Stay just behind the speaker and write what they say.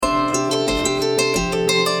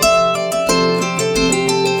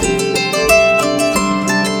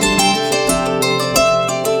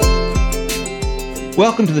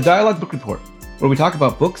Welcome to the Dialogue Book Report, where we talk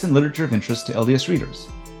about books and literature of interest to LDS readers,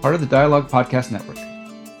 part of the Dialogue Podcast Network.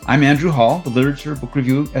 I'm Andrew Hall, the Literature Book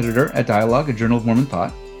Review Editor at Dialogue, a Journal of Mormon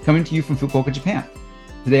Thought, coming to you from Fukuoka, Japan.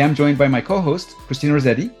 Today I'm joined by my co-host, Christina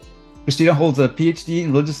Rossetti. Christina holds a PhD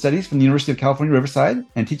in Religious Studies from the University of California, Riverside,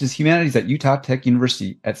 and teaches humanities at Utah Tech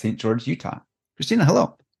University at St. George, Utah. Christina,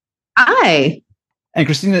 hello. Hi. And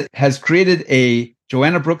Christina has created a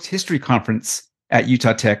Joanna Brooks History Conference at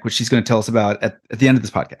Utah Tech, which she's going to tell us about at the end of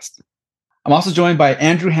this podcast. I'm also joined by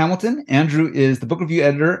Andrew Hamilton. Andrew is the book review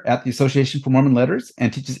editor at the Association for Mormon Letters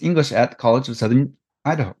and teaches English at the College of Southern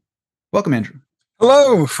Idaho. Welcome, Andrew.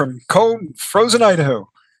 Hello from cold, frozen Idaho.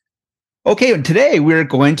 Okay, and today we're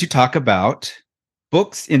going to talk about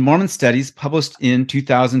books in Mormon studies published in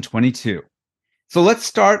 2022. So let's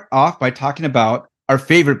start off by talking about our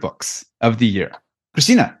favorite books of the year.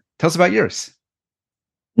 Christina, tell us about yours.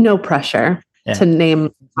 No pressure to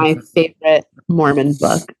name my favorite Mormon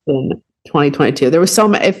book in 2022. There was so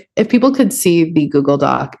many. If people could see the Google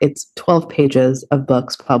Doc, it's 12 pages of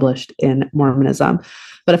books published in Mormonism.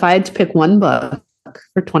 But if I had to pick one book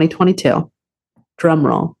for 2022, drum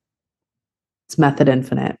roll, it's Method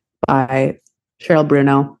Infinite by Cheryl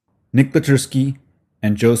Bruno, Nick Latursky,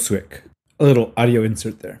 and Joe Swick. A little audio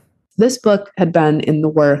insert there. This book had been in the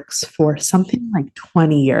works for something like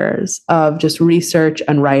 20 years of just research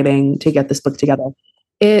and writing to get this book together.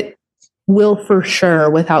 It will for sure,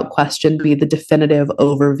 without question, be the definitive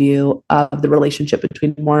overview of the relationship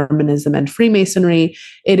between Mormonism and Freemasonry.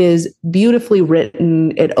 It is beautifully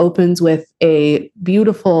written. It opens with a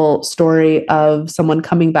beautiful story of someone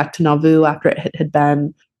coming back to Nauvoo after it had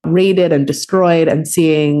been raided and destroyed and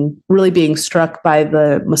really being struck by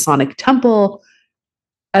the Masonic temple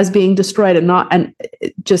as being destroyed and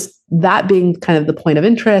just that being kind of the point of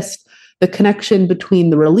interest. The connection between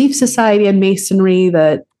the Relief Society and Masonry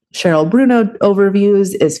that Cheryl Bruno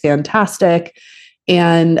overviews is fantastic.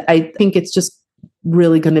 And I think it's just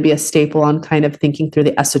really going to be a staple on kind of thinking through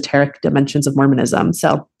the esoteric dimensions of Mormonism.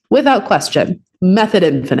 So without question, Method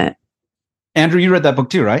Infinite. Andrew, you read that book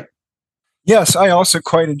too, right? Yes, I also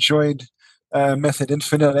quite enjoyed Method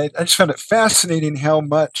Infinite. I just found it fascinating how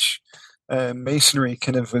much Masonry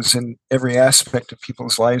kind of was in every aspect of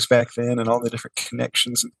people's lives back then and all the different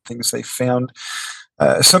connections and things they found.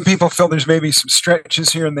 Some people feel there's maybe some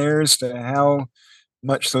stretches here and there as to how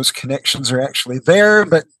much those connections are actually there,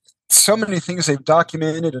 but so many things they've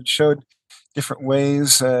documented and showed different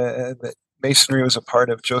ways that Masonry was a part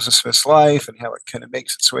of Joseph Smith's life and how it kind of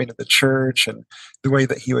makes its way to the church and the way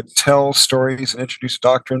that he would tell stories and introduce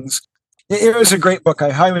doctrines. It was a great book.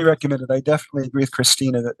 I highly recommend it. I definitely agree with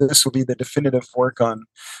Christina that this will be the definitive work on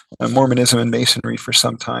Mormonism and Masonry for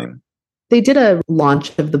some time. They did a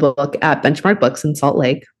launch of the book at Benchmark Books in Salt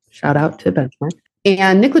Lake. Shout out to Benchmark.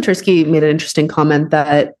 And Nick Latursky made an interesting comment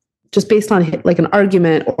that just based on like an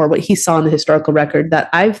argument or what he saw in the historical record that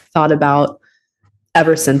I've thought about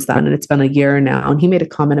ever since then. And it's been a year now. And he made a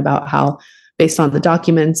comment about how based on the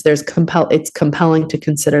documents, it's compelling to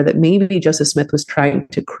consider that maybe Joseph Smith was trying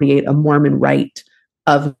to create a Mormon rite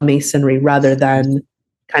of Masonry rather than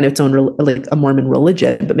kind of its own, like a Mormon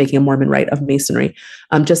religion, but making a Mormon rite of Masonry.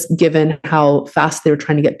 Just given how fast they were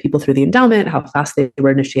trying to get people through the endowment, how fast they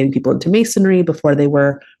were initiating people into Masonry before they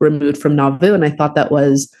were removed from Nauvoo. And I thought that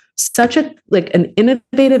was such an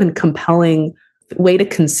innovative and compelling way to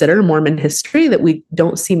consider Mormon history that we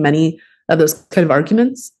don't see many of those kind of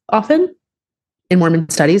arguments often in Mormon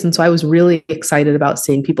studies. And so I was really excited about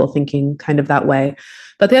seeing people thinking kind of that way.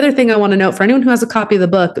 But the other thing I want to note for anyone who has a copy of the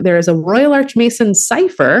book, there is a Royal Archmason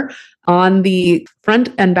cipher on the front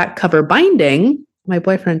and back cover binding. My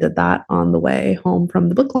boyfriend did that on the way home from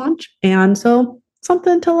the book launch. And so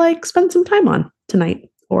something to like spend some time on tonight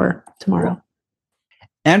or tomorrow.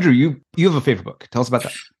 Andrew, you have a favorite book. Tell us about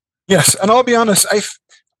that. Yes. And I'll be honest,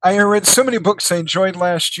 I read so many books I enjoyed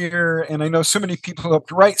last year, and I know so many people who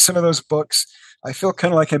helped write some of those books. I feel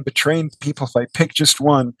kind of like I'm betraying people if I pick just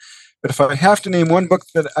one. But if I have to name one book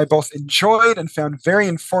that I both enjoyed and found very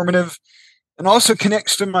informative and also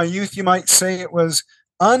connects to my youth, you might say it was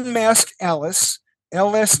Unmasked Alice,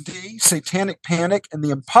 LSD, Satanic Panic, and the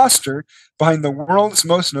Imposter Behind the World's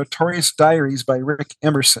Most Notorious Diaries by Rick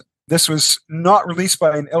Emerson. This was not released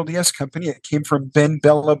by an LDS company. It came from Ben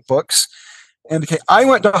Bella Books. And I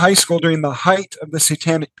went to high school during the height of the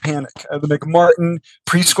Satanic Panic. The McMartin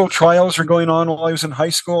preschool trials were going on while I was in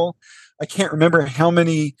high school. I can't remember how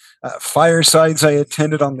many firesides I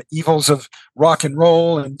attended on the evils of rock and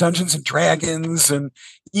roll and Dungeons and Dragons, and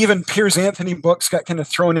even Piers Anthony books got kind of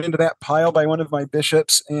thrown into that pile by one of my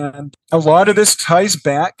bishops. And a lot of this ties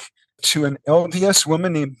back to an LDS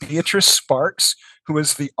woman named Beatrice Sparks, who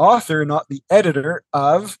was the author, not the editor,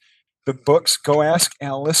 of the books Go Ask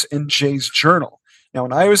Alice and Jay's Journal. Now,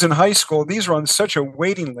 when I was in high school, these were on such a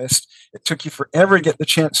waiting list. It took you forever to get the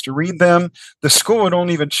chance to read them. The school would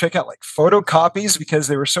only even check out like photocopies because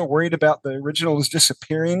they were so worried about the originals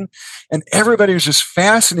disappearing. And everybody was just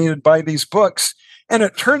fascinated by these books. And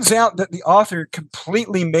it turns out that the author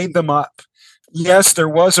completely made them up. Yes, there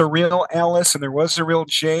was a real Alice and there was a real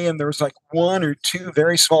Jay, and there was like one or two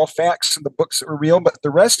very small facts in the books that were real, but the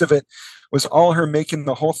rest of it was all her making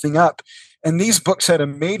the whole thing up. And these books had a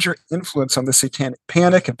major influence on the Satanic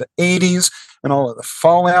Panic of the 80s and all of the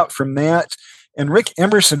fallout from that. And Rick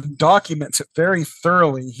Emerson documents it very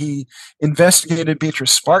thoroughly. He investigated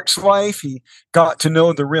Beatrice Sparks' life. He got to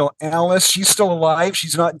know the real Alice. She's still alive.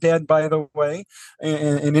 She's not dead, by the way,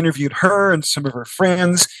 and interviewed her and some of her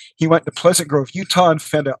friends. He went to Pleasant Grove, Utah, and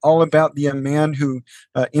found out all about the young man who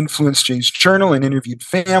influenced Jay's Journal, and interviewed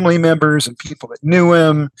family members and people that knew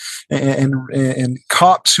him, and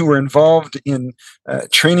cops who were involved in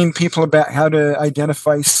training people about how to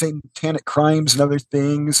identify satanic crimes and other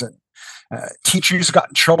things, and teachers got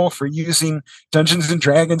in trouble for using Dungeons and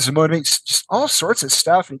Dragons to motivate, just all sorts of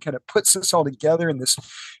stuff. And he kind of puts this all together in this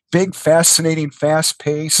big, fascinating,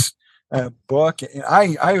 fast-paced book. And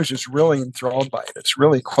I was just really enthralled by it. It's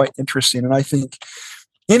really quite interesting. And I think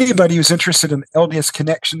anybody who's interested in LDS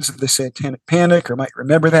connections of the Satanic Panic, or might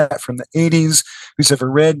remember that from the 80s, who's ever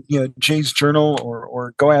read, Jay's Journal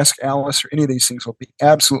or Go Ask Alice or any of these things, will be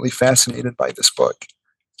absolutely fascinated by this book.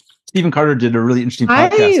 Stephen Carter did a really interesting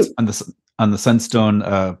podcast on the Sunstone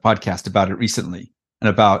podcast about it recently, and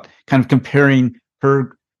about kind of comparing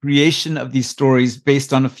her creation of these stories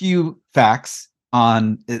based on a few facts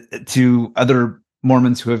to other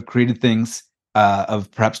Mormons who have created things of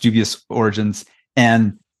perhaps dubious origins,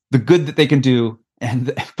 and the good that they can do,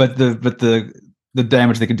 but the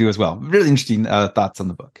damage they can do as well. Really interesting thoughts on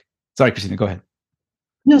the book. Sorry, Christina, go ahead.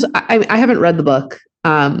 No, so I haven't read the book.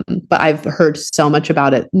 But I've heard so much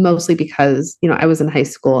about it, mostly because, I was in high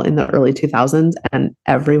school in the early 2000s and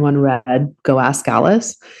everyone read Go Ask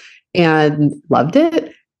Alice and loved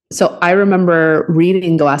it. So I remember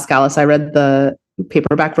reading Go Ask Alice. I read the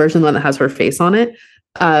paperback version, the one that has her face on it.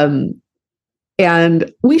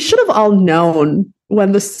 And we should have all known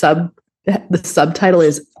when the subtitle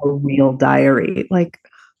is A Real Diary. Like,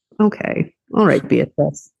 okay, all right,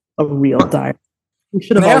 Beatrice, a real diary. We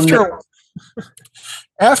should have all known.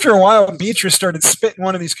 After a while, Beatrice started spitting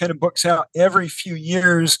one of these kind of books out every few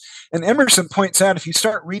years. And Emerson points out, if you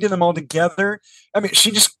start reading them all together, I mean,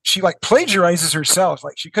 she like plagiarizes herself.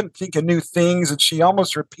 Like, she couldn't think of new things, and she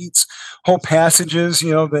almost repeats whole passages,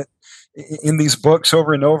 that in these books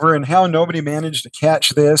over and over. And how nobody managed to catch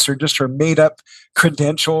this, or just her made up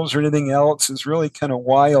credentials or anything else, is really kind of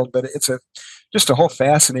wild. But it's just a whole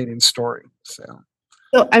fascinating story. So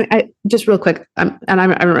I just real quick, I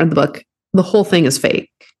haven't read the book. The whole thing is fake.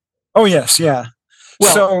 Oh yes, yeah.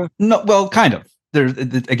 Well, kind of.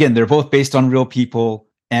 They're both based on real people,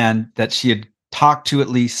 and that she had talked to at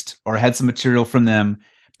least, or had some material from them.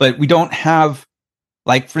 But we don't have,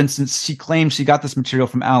 like, for instance, she claims she got this material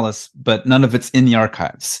from Alice, but none of it's in the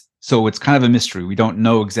archives. So it's kind of a mystery. We don't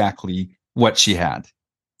know exactly what she had.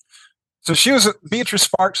 So Beatrice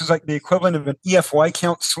Sparks was like the equivalent of an EFY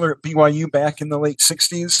counselor at BYU back in the late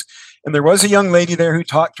 60s. And there was a young lady there who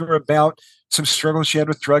talked to her about some struggles she had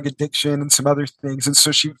with drug addiction and some other things. And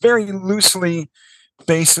so she very loosely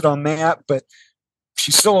based it on that, but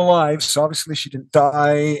she's still alive. So obviously she didn't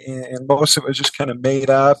die, and most of it was just kind of made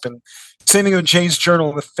up. And same thing with Jay's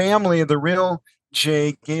Journal. The family of the real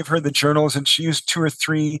Jay gave her the journals, and she used 2 or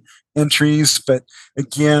 3 entries. But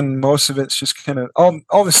again, most of it's just kind of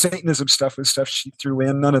all the Satanism stuff was stuff she threw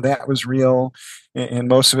in. None of that was real. And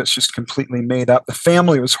most of it's just completely made up. The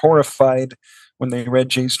family was horrified when they read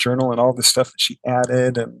Jay's Journal and all the stuff that she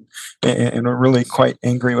added, and were really quite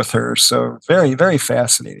angry with her. So very, very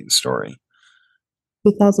fascinating story.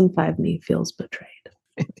 2005 me feels betrayed.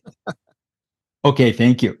 Okay,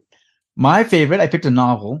 thank you. My favorite, I picked a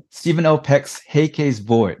novel, Stephen L. Peck's Heike's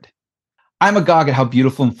Void. I'm agog at how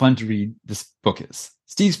beautiful and fun to read this book is.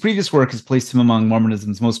 Steve's previous work has placed him among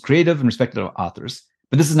Mormonism's most creative and respected authors,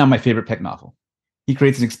 but this is now my favorite Peck novel. He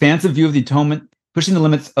creates an expansive view of the atonement, pushing the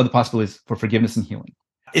limits of the possibilities for forgiveness and healing.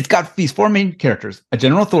 It's got these 4 main characters: a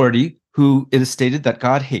general authority who it is stated that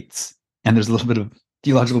God hates, and there's a little bit of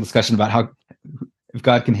theological discussion about how, if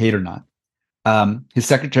God can hate or not. His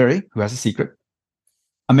secretary, who has a secret.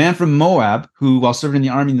 A man from Moab who, while serving in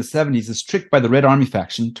the army in the 70s, is tricked by the Red Army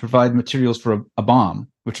faction to provide materials for a bomb,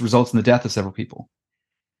 which results in the death of several people.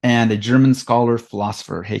 And a German scholar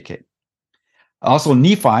philosopher, Heike. Also,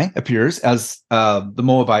 Nephi appears as the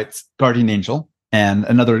Moabites' guardian angel, and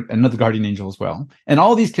another guardian angel as well. And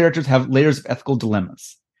all these characters have layers of ethical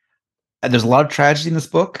dilemmas. There's a lot of tragedy in this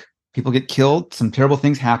book. People get killed. Some terrible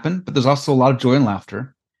things happen, but there's also a lot of joy and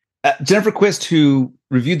laughter. Jennifer Quist, who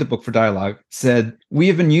reviewed the book for Dialogue, said, "We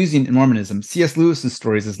have been using in Mormonism C.S. Lewis's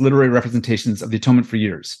stories as literary representations of the atonement for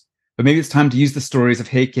years. But maybe it's time to use the stories of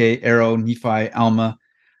Heike, Arrow, Nephi, Alma,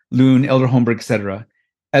 Loon, Elder Holmberg, etc.,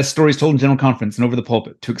 as stories told in general conference and over the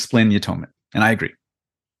pulpit to explain the atonement." And I agree.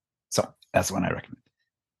 So that's the one I recommend.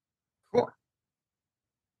 Cool.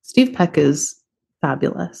 Steve Peck is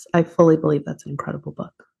fabulous. I fully believe that's an incredible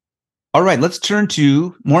book. All right, let's turn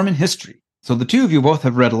to Mormon history. So the two of you both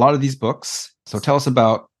have read a lot of these books. So tell us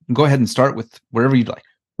go ahead and start with wherever you'd like.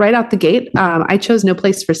 Right out the gate, I chose No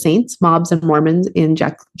Place for Saints, Mobs and Mormons in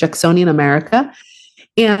Jacksonian America.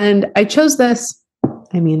 And I chose this,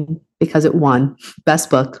 because it won Best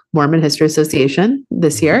Book, Mormon History Association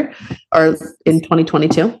this year, or in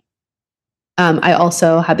 2022. I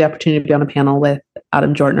also had the opportunity to be on a panel with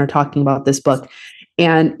Adam Jortner talking about this book.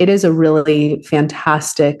 And it is a really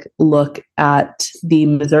fantastic look at the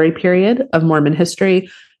Missouri period of Mormon history.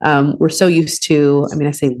 We're so used to,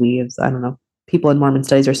 I say we, I don't know, people in Mormon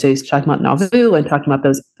studies are so used to talking about Nauvoo and talking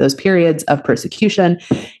about those periods of persecution.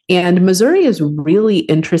 And Missouri is really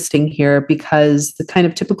interesting here because the kind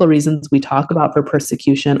of typical reasons we talk about for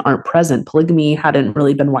persecution aren't present. Polygamy hadn't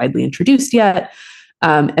really been widely introduced yet.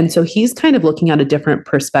 And so he's kind of looking at a different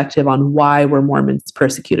perspective on why were Mormons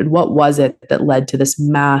persecuted? What was it that led to this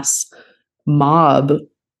mass mob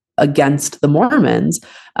against the Mormons?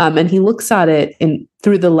 And he looks at it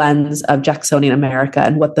through the lens of Jacksonian America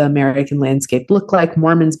and what the American landscape looked like,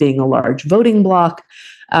 Mormons being a large voting bloc.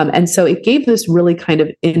 And so it gave this really kind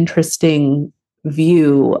of interesting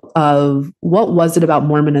view of what was it about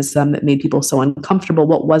Mormonism that made people so uncomfortable?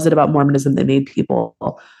 What was it about Mormonism that made people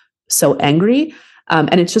so angry?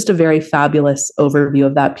 And it's just a very fabulous overview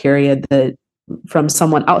of that period that from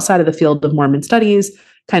someone outside of the field of Mormon studies,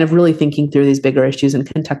 kind of really thinking through these bigger issues and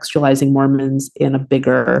contextualizing Mormons in a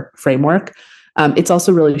bigger framework. It's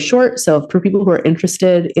also really short. So for people who are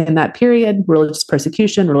interested in that period, religious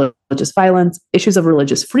persecution, religious violence, issues of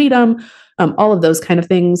religious freedom, all of those kind of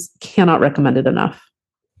things, cannot recommend it enough.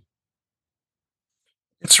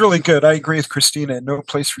 It's really good. I agree with Christina. No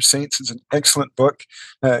Place for Saints is an excellent book.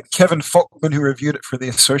 Kevin Folkman, who reviewed it for the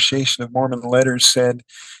Association of Mormon Letters, said,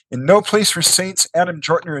 "In No Place for Saints, Adam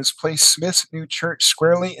Jortner has placed Smith's new church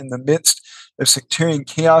squarely in the midst of sectarian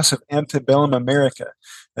chaos of antebellum America.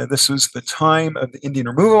 This was the time of the Indian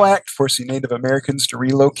Removal Act, forcing Native Americans to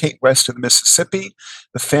relocate west of the Mississippi,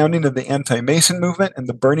 the founding of the anti-Mason movement, and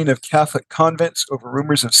the burning of Catholic convents over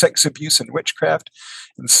rumors of sex abuse and witchcraft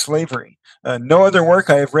and slavery. No other work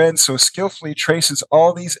I have read so skillfully traces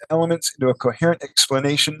all these elements into a coherent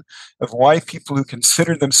explanation of why people who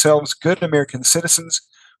considered themselves good American citizens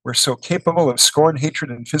were so capable of scorn, hatred,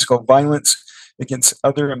 and physical violence against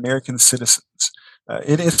other American citizens."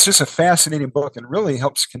 It's just a fascinating book and really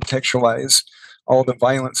helps contextualize all the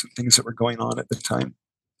violence and things that were going on at the time.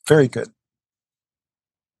 Very good.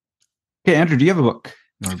 Okay, Andrew, do you have a book?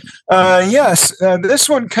 Yes. This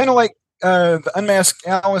one, kind of like The Unmasked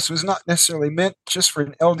Alice, was not necessarily meant just for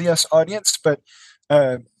an LDS audience, but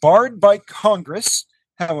Barred by Congress,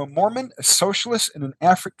 How a Mormon, a Socialist, and an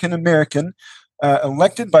African American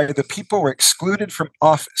elected by the people were excluded from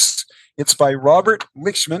office. It's by Robert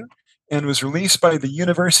Lichtman and was released by the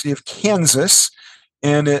University of Kansas.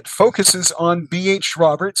 And it focuses on B.H.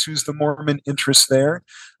 Roberts, who's the Mormon interest there,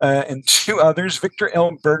 and two others, Victor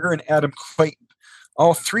L. Berger and Adam Clayton.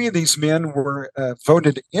 All three of these men were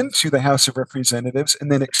voted into the House of Representatives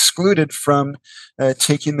and then excluded from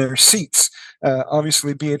taking their seats.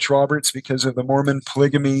 Obviously, B.H. Roberts, because of the Mormon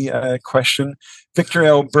polygamy question. Victor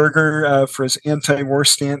L. Berger for his anti-war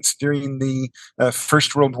stance during the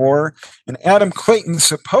First World War. And Adam Clayton,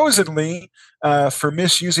 supposedly for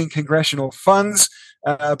misusing congressional funds.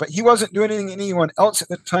 But he wasn't doing anything anyone else at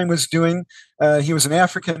the time was doing. He was an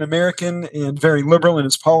African American and very liberal in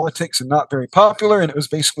his politics and not very popular. And it was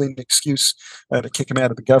basically an excuse to kick him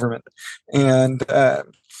out of the government. And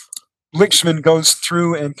Lichtman goes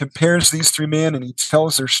through and compares these three men, and he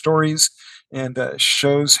tells their stories and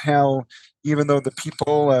shows how, even though the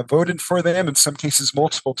people voted for them, in some cases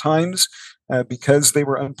multiple times, because they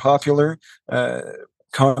were unpopular,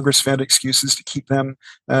 Congress found excuses to keep them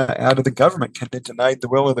out of the government. It denied the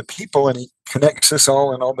will of the people, and he connects us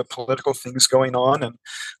all and all the political things going on. And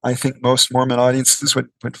I think most Mormon audiences would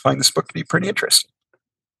find this book to be pretty interesting.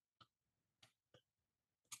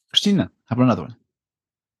 Christina, how about another one?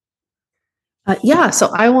 So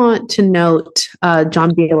I want to note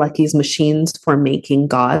John Bielecki's Machines for Making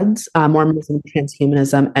Gods, Mormonism,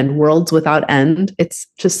 Transhumanism, and Worlds Without End. It's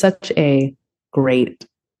just such a great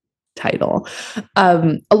title.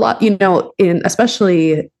 A lot,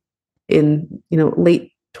 especially in,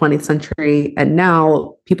 late 20th century and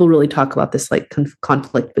now, people really talk about this like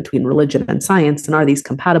conflict between religion and science, and are these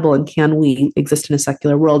compatible, and can we exist in a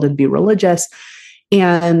secular world and be religious?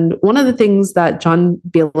 And one of the things that John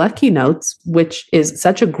Bielecki notes, which is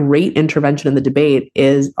such a great intervention in the debate,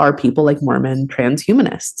 are people like Mormon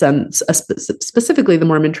transhumanists, and specifically the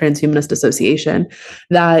Mormon Transhumanist Association,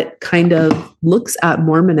 that kind of looks at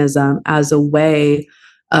Mormonism as a way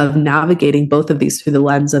of navigating both of these through the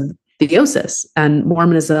lens of theosis. And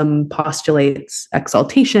Mormonism postulates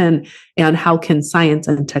exaltation, and how can science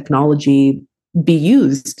and technology be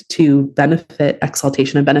used to benefit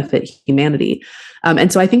exaltation and benefit humanity.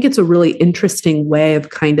 And so I think it's a really interesting way of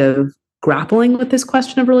kind of grappling with this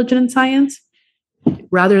question of religion and science,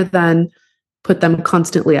 rather than put them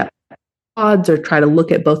constantly at odds or try to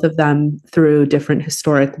look at both of them through different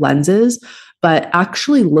historic lenses, but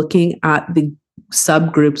actually looking at the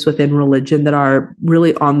subgroups within religion that are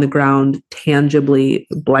really on the ground, tangibly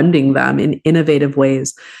blending them in innovative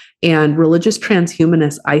ways. And religious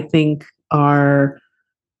transhumanists, I think, are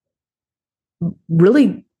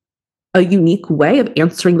really a unique way of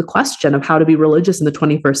answering the question of how to be religious in the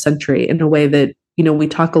 21st century, in a way that, we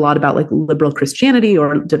talk a lot about like liberal Christianity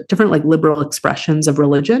or different like liberal expressions of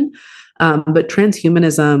religion. But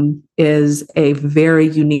transhumanism is a very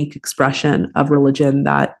unique expression of religion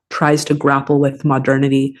that tries to grapple with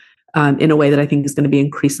modernity in a way that I think is going to be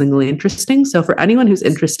increasingly interesting. So for anyone who's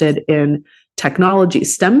interested in technology,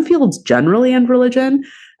 STEM fields generally, and religion,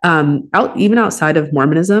 even outside of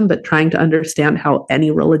Mormonism, but trying to understand how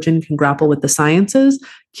any religion can grapple with the sciences,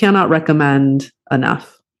 cannot recommend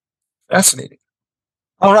enough. Fascinating.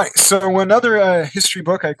 All right. So another history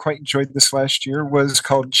book I quite enjoyed this last year was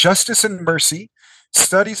called Justice and Mercy,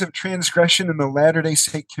 Studies of Transgression in the Latter-day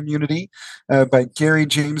Saint Community by Gary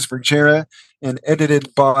James Bergera, and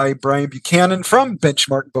edited by Brian Buchanan from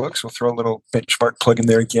Benchmark Books. We'll throw a little Benchmark plug in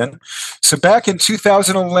there again. So back in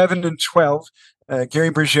 2011 and 12,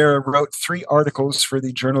 Gary Bergera wrote 3 articles for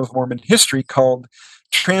the Journal of Mormon History called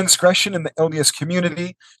Transgression in the LDS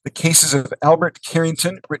Community, the cases of Albert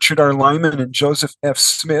Carrington, Richard R. Lyman, and Joseph F.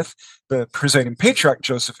 Smith, the presiding patriarch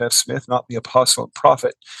Joseph F. Smith, not the apostle and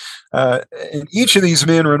prophet. And each of these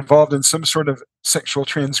men were involved in some sort of sexual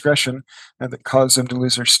transgression that caused them to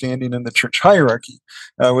lose their standing in the church hierarchy.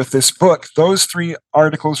 With this book, those 3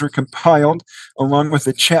 articles were compiled along with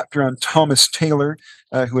a chapter on Thomas Taylor,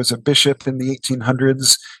 who was a bishop in the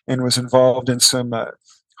 1800s and was involved in some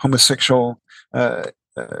homosexual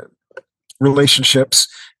relationships,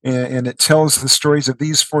 and it tells the stories of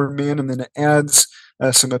these 4 men, and then it adds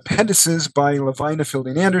some appendices by Levina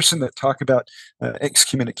Fielding Anderson that talk about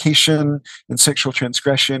excommunication and sexual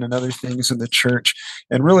transgression and other things in the church,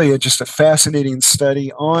 and really just a fascinating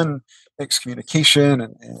study on excommunication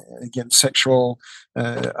and again, sexual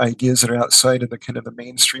ideas that are outside of the kind of the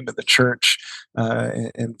mainstream of the church,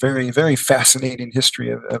 and very, very fascinating history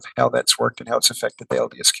of how that's worked and how it's affected the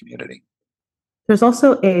LDS community. There's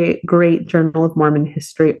also a great Journal of Mormon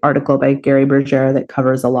History article by Gary Bergera that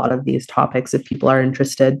covers a lot of these topics if people are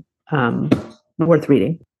interested. Worth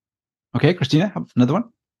reading. Okay, Christina, another one?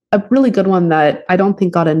 A really good one that I don't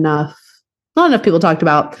think not enough people talked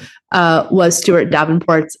about was Stuart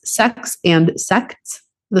Davenport's Sex and Sects,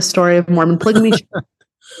 the story of Mormon polygamy,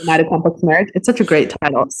 United Complex Marriage. It's such a great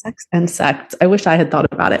title, Sex and Sects. I wish I had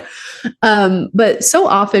thought about it. But so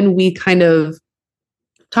often we kind of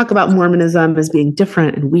talk about Mormonism as being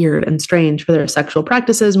different and weird and strange for their sexual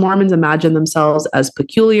practices. Mormons imagine themselves as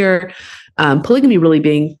peculiar, polygamy really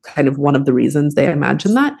being kind of one of the reasons they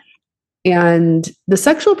imagine that. And the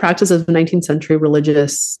sexual practices of 19th century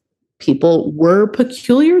religious people were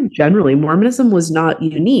peculiar generally. Mormonism was not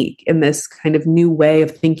unique in this kind of new way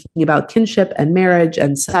of thinking about kinship and marriage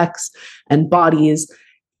and sex and bodies.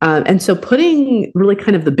 And so putting really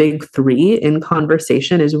kind of the big 3 in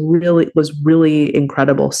conversation was really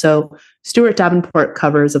incredible. So Stuart Davenport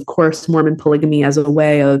covers, of course, Mormon polygamy as a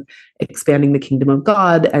way of expanding the kingdom of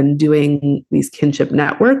God and doing these kinship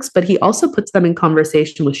networks, but he also puts them in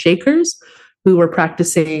conversation with Shakers who were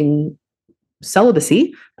practicing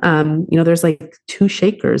celibacy. There's like 2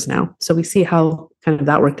 Shakers now. So we see how kind of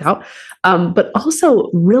that worked out. But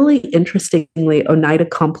also really interestingly, Oneida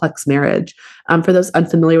complex marriage. For those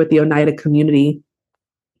unfamiliar with the Oneida community,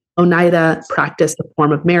 Oneida practiced a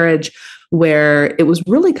form of marriage where it was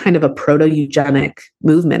really kind of a proto-eugenic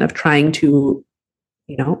movement of trying to,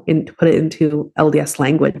 and to put it into LDS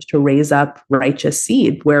language, to raise up righteous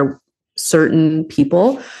seed where certain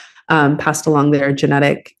people passed along their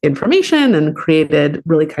genetic information and created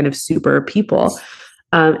really kind of super people.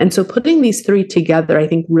 And so putting these three together, I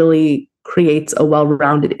think, really creates a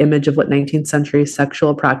well-rounded image of what 19th century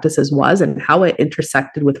sexual practices was and how it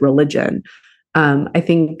intersected with religion. I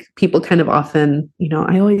think people kind of often, you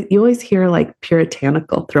always hear like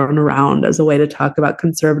puritanical thrown around as a way to talk about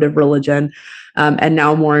conservative religion. And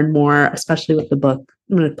now more and more, especially with the book,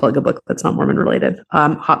 I'm going to plug a book that's not Mormon related,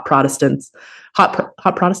 Hot Protestantism,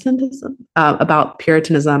 about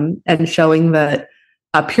Puritanism, and showing that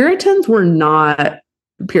Puritans were not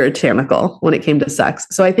puritanical when it came to sex.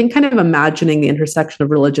 So I think kind of imagining the intersection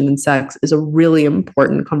of religion and sex is a really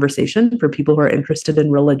important conversation for people who are interested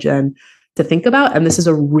in religion to think about. And this is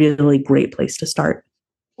a really great place to start.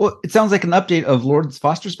 Well, it sounds like an update of Lord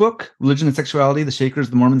Foster's book, Religion and Sexuality, the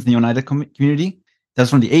Shakers, the Mormons, and the Oneida Community.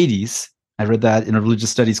 That's from the 80s. I read that in a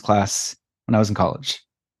religious studies class when I was in college.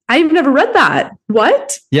 I've never read that.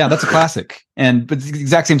 What? Yeah, that's a classic. But it's the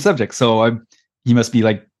exact same subject. So he must be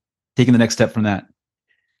like taking the next step from that.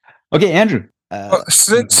 Okay, Andrew.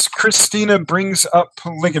 Since Christina brings up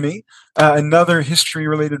polygamy, another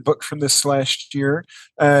history-related book from this last year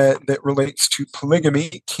that relates to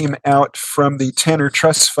polygamy came out from the Tanner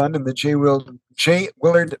Trust Fund and the J.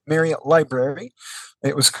 Willard Marriott Library.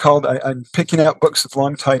 It was called, I'm picking out books with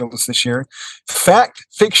long titles this year, Fact,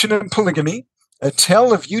 Fiction, and Polygamy, A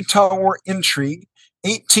Tale of Utah War Intrigue,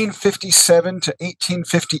 1857 to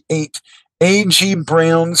 1858, A.G.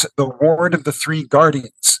 Brown's The Ward of the Three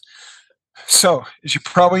Guardians. So, as you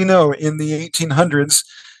probably know, in the 1800s,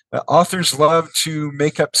 authors loved to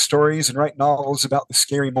make up stories and write novels about the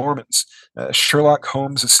scary Mormons. Sherlock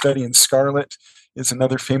Holmes' A Study in Scarlet is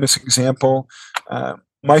another famous example.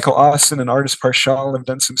 Michael Austin and Ardis Parshall have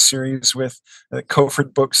done some series with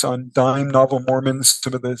Kofod books on dime novel Mormons,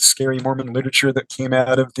 some of the scary Mormon literature that came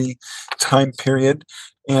out of the time period.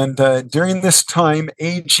 And during this time,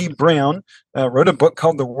 A.G. Brown wrote a book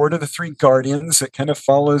called The Ward of the Three Guardians that kind of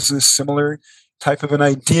follows a similar type of an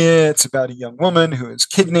idea. It's about a young woman who is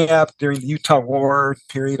kidnapped during the Utah War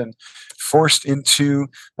period and forced into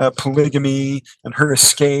polygamy and her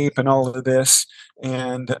escape and all of this.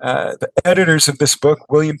 And the editors of this book,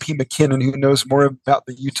 William P. McKinnon, who knows more about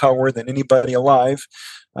the Utah War than anybody alive,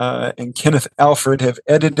 and Kenneth Alford have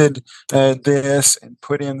edited this and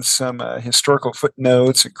put in some historical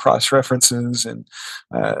footnotes and cross-references and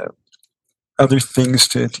other things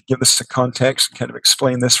to give us the context and kind of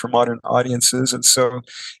explain this for modern audiences. And so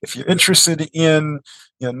if you're interested in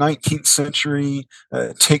 19th century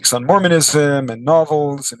takes on Mormonism and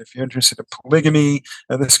novels, and if you're interested in polygamy,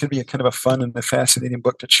 this could be a kind of a fun and a fascinating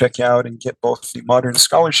book to check out and get both the modern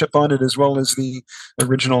scholarship on it as well as the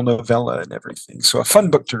original novella and everything. So a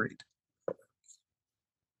fun book to read.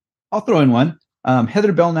 I'll throw in one.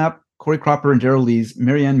 Heather Belknap, Corey Cropper, and Daryl Lee's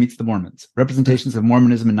Marianne Meets the Mormons, Representations of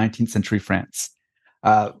Mormonism in 19th Century France.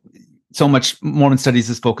 So much Mormon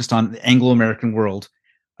studies is focused on the Anglo-American world.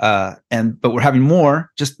 But we're having more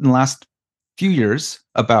just in the last few years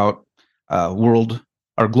about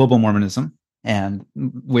global Mormonism and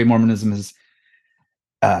the way Mormonism has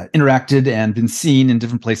interacted and been seen in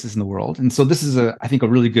different places in the world. And so this is, I think, a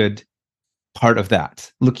really good part of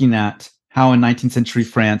that, looking at how in 19th century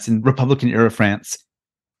France, in Republican era France,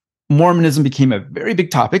 Mormonism became a very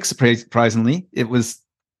big topic, surprisingly. It was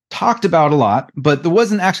talked about a lot, but there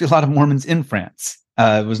wasn't actually a lot of Mormons in France.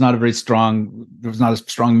 There was not a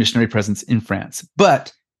strong missionary presence in France.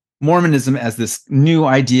 But Mormonism as this new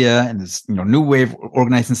idea and this new way of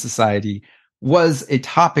organizing society was a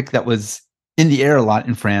topic that was in the air a lot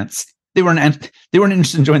in France. They weren't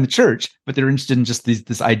interested in joining the church, but they were interested in just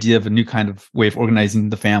this idea of a new kind of way of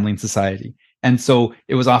organizing the family and society. And so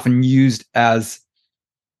it was often used as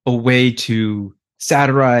a way to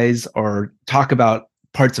satirize or talk about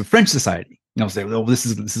parts of French society. Say, well, this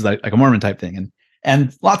is like a Mormon type thing,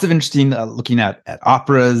 and lots of interesting looking at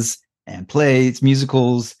operas and plays,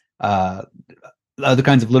 musicals, other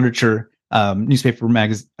kinds of literature, newspaper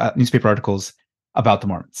articles about the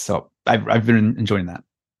Mormons. So I've been enjoying that.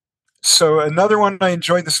 So another one I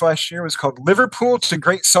enjoyed this last year was called Liverpool to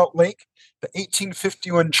Great Salt Lake, the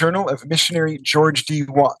 1851 Journal of Missionary George D.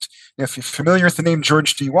 Watt. Now, if you're familiar with the name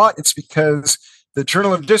George D. Watt, it's because the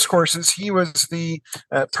Journal of Discourses, he was the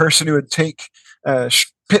person who would take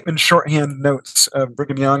Pittman shorthand notes of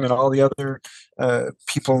Brigham Young and all the other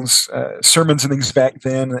people's sermons and things back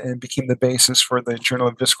then, and became the basis for the Journal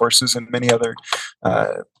of Discourses and many other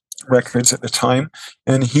records at the time.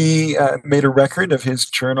 And he made a record of his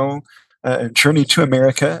journal, Journey to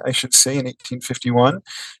America, I should say, in 1851.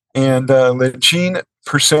 And Legene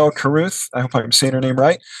Purcell Caruth, I hope I'm saying her name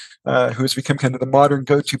right, who has become kind of the modern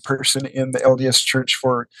go-to person in the LDS Church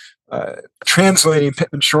for translating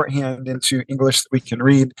Pitman shorthand into English that we can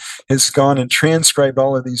read, has gone and transcribed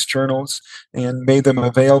all of these journals and made them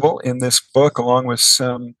available in this book, along with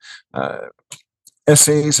some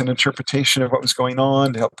essays and interpretation of what was going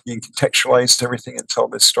on to help you contextualize everything and tell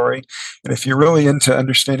this story. And if you're really into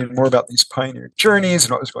understanding more about these pioneer journeys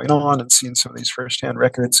and what was going on and seeing some of these firsthand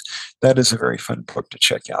records, that is a very fun book to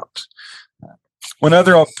check out. One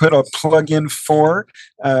other I'll put a plug in for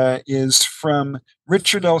is from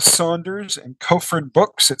Richard L. Saunders and Koford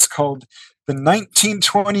Books. It's called The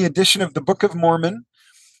 1920 Edition of the Book of Mormon,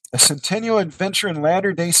 A Centennial Adventure in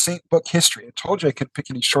Latter-day Saint Book History. I told you I couldn't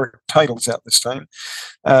pick any short titles out this time.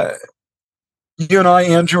 You and I,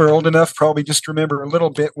 Andrew, are old enough probably just to remember a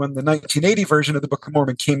little bit when the 1980 version of the Book of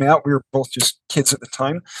Mormon came out. We were both just kids at the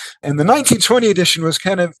time. And the 1920 edition was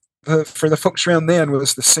kind of, for the folks around then,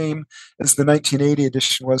 was the same as the 1980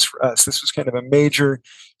 edition was for us. This was kind of a major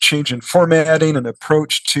change in formatting and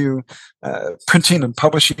approach to printing and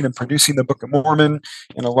publishing and producing the Book of Mormon.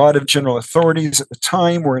 And a lot of general authorities at the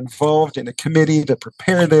time were involved in a committee to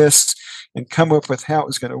prepare this and come up with how it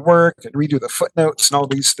was going to work and redo the footnotes and all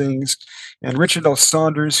these things. And Richard L.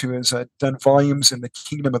 Saunders, who has done volumes in the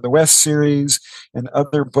Kingdom of the West series and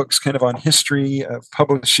other books kind of on history of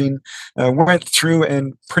publishing, went through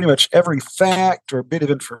and pretty much every fact or bit of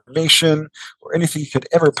information or anything you could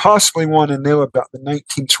ever possibly want to know about the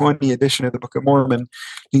 1920 edition of the Book of Mormon,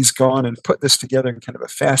 he's gone and put this together in kind of a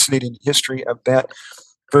fascinating history of that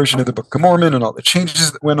version of the Book of Mormon and all the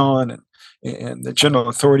changes that went on and the general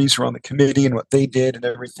authorities were on the committee and what they did and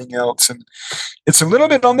everything else. And it's a little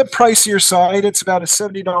bit on the pricier side. It's about a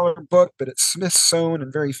 $70 book, but it's Smith sewn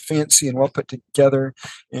and very fancy and well put together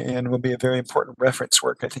and will be a very important reference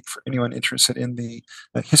work, I think, for anyone interested in the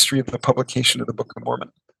history of the publication of the Book of Mormon.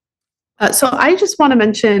 So I just want to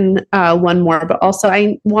mention one more, but also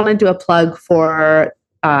I want to do a plug for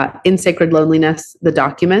In Sacred Loneliness, the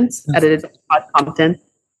documents, edited by Todd Compton.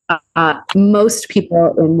 Most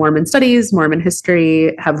people in Mormon studies, Mormon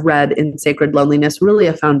history, have read In Sacred Loneliness, really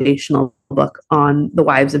a foundational book on the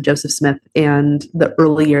wives of Joseph Smith and the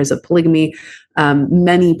early years of polygamy.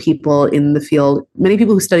 Many people in the field, many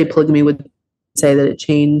people who study polygamy would say that it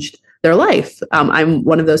changed their life. I'm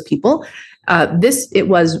one of those people. It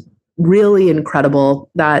was really incredible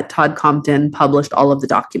that Todd Compton published all of the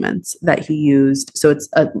documents that he used. So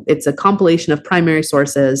it's a compilation of primary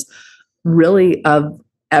sources, really, of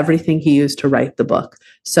everything he used to write the book.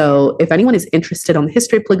 So if anyone is interested on the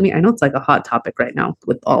history of polygamy, I know it's like a hot topic right now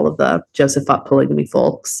with all of the Joseph Futt polygamy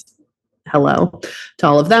folks. Hello to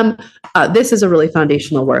all of them. This is a really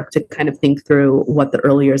foundational work to kind of think through what the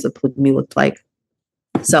early years of polygamy looked like.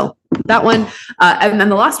 So that one. And then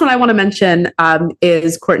the last one I want to mention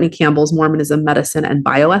is Courtney Campbell's Mormonism, Medicine, and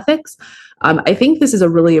Bioethics. I think this is a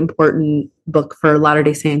really important book for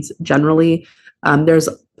Latter-day Saints generally.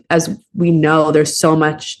 As we know, there's so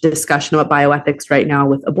much discussion about bioethics right now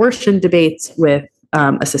with abortion debates, with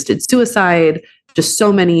assisted suicide, just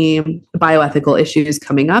so many bioethical issues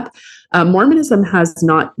coming up. Mormonism has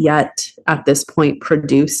not yet, at this point,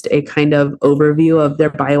 produced a kind of overview of their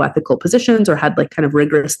bioethical positions or had like kind of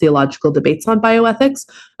rigorous theological debates on bioethics.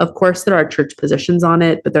 Of course, there are church positions on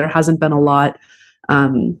it, but there hasn't been a lot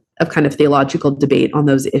of kind of theological debate on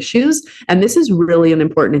those issues. And this is really an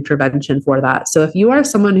important intervention for that. So if you are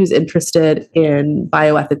someone who's interested in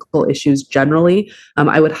bioethical issues generally,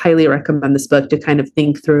 I would highly recommend this book to kind of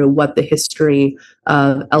think through what the history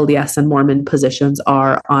of LDS and Mormon positions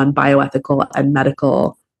are on bioethical and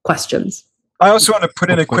medical questions. I also want to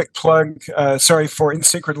put in a quick plug, for In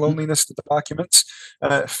Sacred Loneliness, the documents.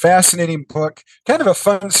 Fascinating book, kind of a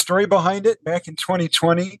fun story behind it. Back in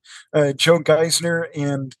 2020, Joe Geisner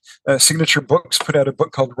and Signature Books put out a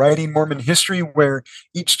book called Writing Mormon History, where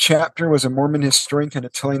each chapter was a Mormon historian kind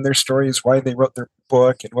of telling their stories, why they wrote their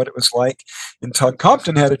book and what it was like. And Todd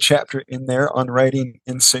Compton had a chapter in there on writing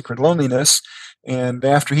In Sacred Loneliness. And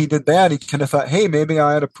after he did that, he kind of thought, hey, maybe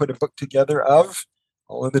I ought to put a book together of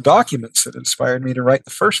all of the documents that inspired me to write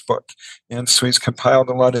the first book. And so he's compiled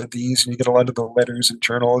a lot of these, and you get a lot of the letters and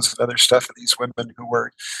journals and other stuff of these women who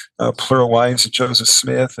were plural wives of Joseph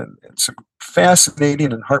Smith, and some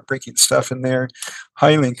fascinating and heartbreaking stuff in there.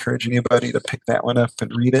 Highly encourage anybody to pick that one up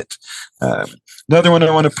and read it. Another one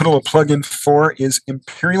I want to put a little plug in for is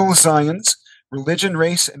Imperial Zions, Religion,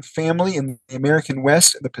 Race, and Family in the American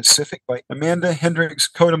West and the Pacific by Amanda Hendricks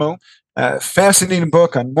Kodomo, Fascinating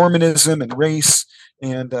book on Mormonism and race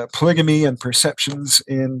and polygamy and perceptions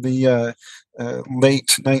in the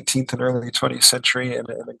late 19th and early 20th century, and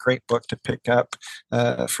a great book to pick up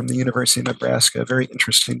from the University of Nebraska. A very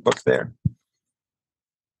interesting book there.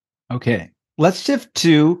 Okay, let's shift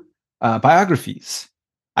to biographies.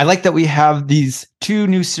 I like that we have these two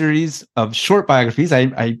new series of short biographies.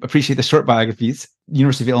 I appreciate the short biographies.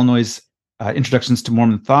 University of Illinois' Introductions to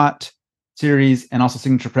Mormon Thought series, and also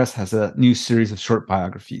Signature Press has a new series of short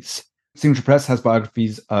biographies. Signature Press has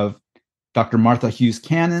biographies of Dr. Martha Hughes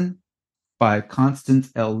Cannon by Constance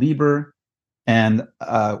L. Lieber, and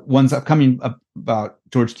one's upcoming about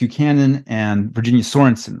George Q. Cannon and Virginia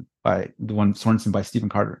Sorensen, by Stephen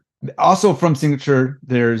Carter. Also from Signature,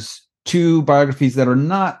 there's two biographies that are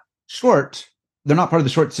not short. They're not part of the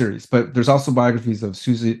short series, but there's also biographies of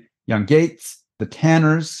Susie Young Gates, the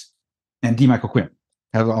Tanners, and D. Michael Quinn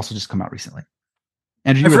have also just come out recently.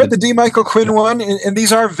 Andrew, I've read the D. Michael Quinn one, and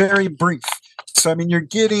these are very brief. So, I mean, you're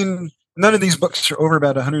getting, none of these books are over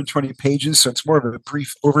about 120 pages, so it's more of a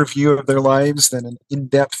brief overview of their lives than an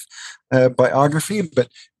in-depth biography. But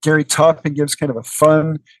Gary Toppin gives kind of a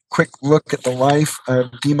fun, quick look at the life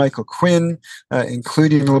of D. Michael Quinn,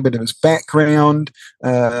 including a little bit of his background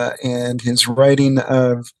and his writing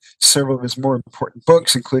of several of his more important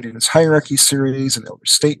books, including his Hierarchy series and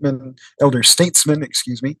Elder Statesman,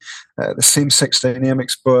 the Same-Sex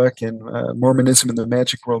Dynamics book, and Mormonism and the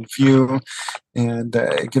Magic Worldview, and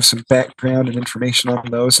gives some background and information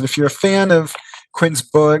on those. And if you're a fan of Quinn's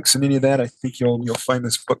books and any of that, I think you'll find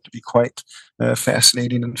this book to be quite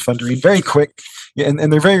fascinating and fun to read. Very quick,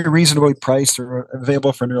 and they're very reasonably priced. They're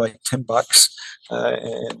available for under like $10,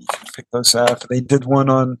 and you can pick those up. They did one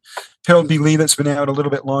on Harold B. Lee that's been out a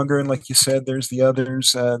little bit longer, and like you said, there's the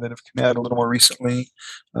others that have come out a little more recently.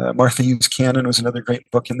 Martha Hughes Cannon was another great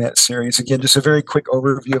book in that series. Again, just a very quick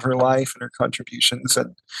overview of her life and her contributions,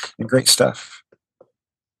 and great stuff.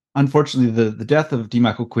 Unfortunately, the death of D.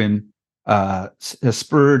 Michael Quinn has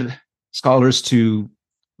spurred scholars to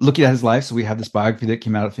look at his life. So we have this biography that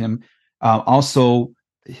came out of him. Also,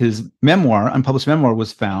 his memoir, unpublished memoir,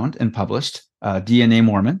 was found and published, DNA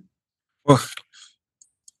Mormon. Well,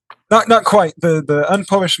 not quite. The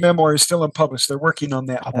unpublished memoir is still unpublished. They're working on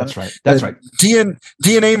that. That's right. That's right.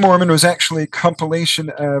 DNA Mormon was actually a compilation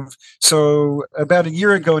of, so about a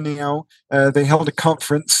year ago now, they held a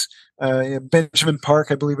conference. Benjamin Park,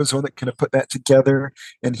 I believe, was the one that kind of put that together.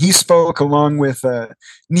 And he spoke along with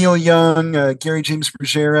Neil Young, Gary James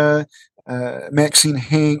Bergera, Maxine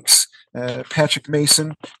Hanks, Patrick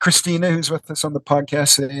Mason, Christina, who's with us on the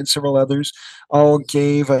podcast today, and several others, all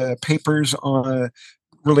gave papers on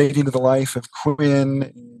relating to the life of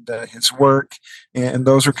Quinn and his work, and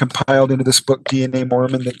those were compiled into this book, DNA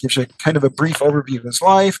Mormon, that gives you kind of a brief overview of his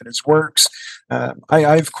life and his works.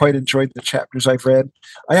 I've quite enjoyed the chapters I've read.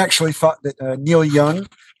 I actually thought that Neil Young,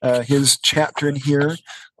 his chapter in here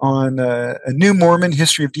on A New Mormon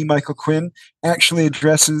History of D. Michael Quinn, actually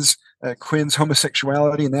addresses Quinn's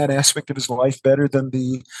homosexuality and that aspect of his life better than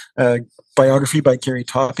the biography by Gary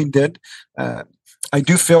Toppin did. I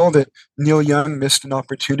do feel that Neil Young missed an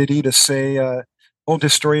opportunity to say, old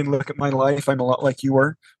historian, look at my life. I'm a lot like you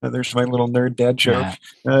were. There's my little nerd dad joke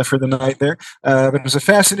for the night there. But it was a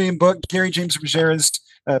fascinating book. Gary James Bergera's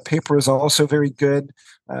paper was also very good.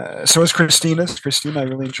 So was Christina's. Christina, I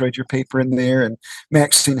really enjoyed your paper in there. And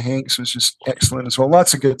Maxine Hanks was just excellent as well.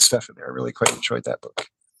 Lots of good stuff in there. I really quite enjoyed that book.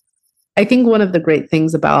 I think one of the great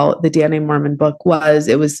things about the DNA Mormon book was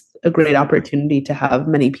it was a great opportunity to have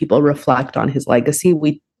many people reflect on his legacy.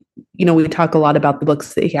 We talk a lot about the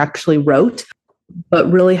books that he actually wrote,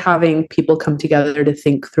 but really having people come together to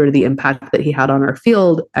think through the impact that he had on our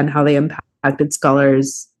field and how they impacted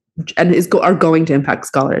scholars and are going to impact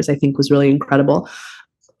scholars, I think was really incredible.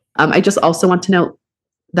 I just also want to note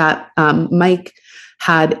that Mike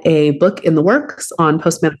had a book in the works on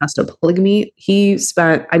post-manifesto polygamy.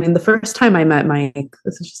 The first time I met Mike,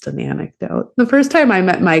 this is just an anecdote. The first time I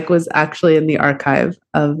met Mike was actually in the archive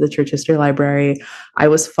of the Church History Library. I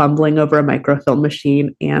was fumbling over a microfilm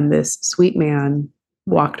machine, and this sweet man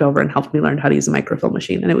walked over and helped me learn how to use a microfilm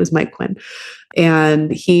machine. And it was Mike Quinn.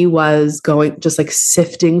 And he was going, just like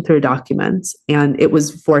sifting through documents. And it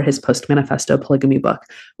was for his post-manifesto polygamy book,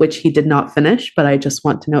 which he did not finish. But I just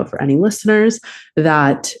want to note for any listeners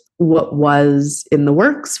that what was in the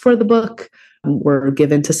works for the book were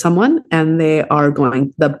given to someone, and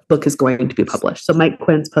the book is going to be published. So Mike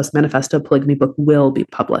Quinn's post-manifesto polygamy book will be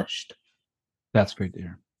published. That's great to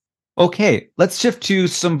hear. Okay, let's shift to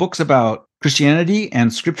some books about Christianity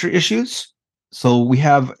and scripture issues. So we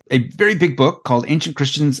have a very big book called Ancient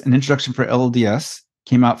Christians: An Introduction for LDS.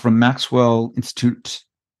 Came out from Maxwell Institute.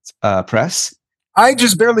 It's Press. I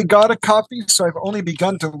just barely got a copy, so I've only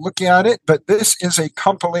begun to look at it, but this is a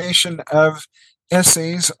compilation of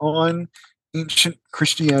essays on ancient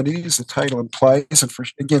Christianity, as the title implies. And for,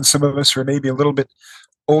 again, some of us who are maybe a little bit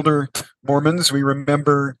older Mormons, we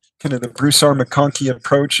remember kind of the Bruce R. McConkie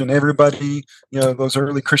approach, and everybody, those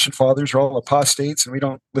early Christian fathers are all apostates, and we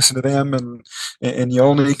don't listen to them, and you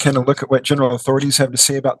only kind of look at what general authorities have to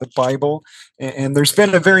say about the Bible. And there's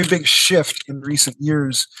been a very big shift in recent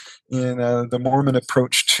years in the Mormon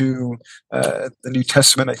approach to the New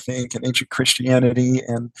Testament, I think, and ancient Christianity.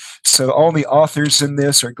 And so all the authors in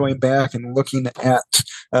this are going back and looking at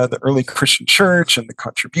the early Christian church and the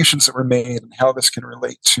contributions that were made and how this can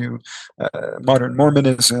relate to modern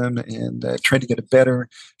Mormonism, and trying to get a better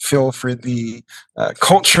feel for the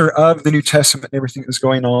culture of the New Testament and everything that's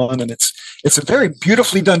going on. And it's a very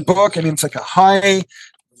beautifully done book. I mean, it's like a high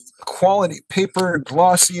quality paper,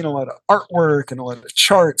 glossy, and a lot of artwork and a lot of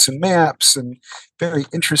charts and maps and very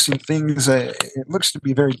interesting things. It looks to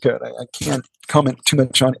be very good. I can't comment too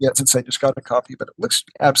much on it yet since I just got a copy, but it looks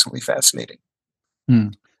absolutely fascinating.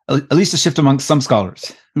 At least a shift among some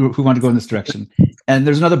scholars who want to go in this direction. And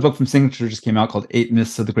there's another book from Signature just came out called 8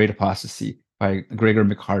 Myths of the Great Apostasy by Gregor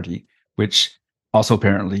McHardy, which also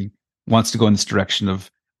apparently wants to go in this direction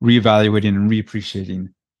of reevaluating and reappreciating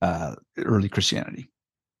early Christianity.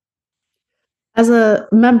 As a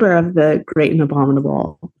member of the Great and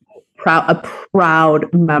Abominable, a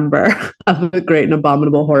proud member of the Great and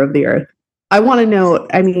Abominable Whore of the Earth, I want to note,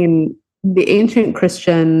 I mean, the Ancient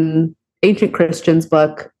Christians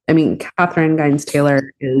book, I mean, Catherine Gines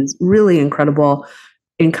Taylor is really incredible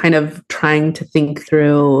in kind of trying to think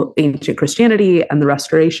through ancient Christianity and the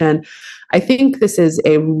Restoration. I think this is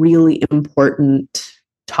a really important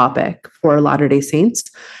topic for Latter-day Saints,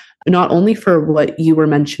 not only for what you were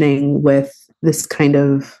mentioning with this kind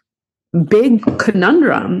of big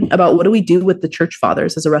conundrum about what do we do with the church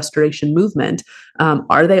fathers as a restoration movement.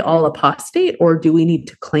 Are they all apostate, or do we need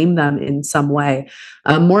to claim them in some way?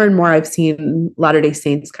 More and more I've seen Latter-day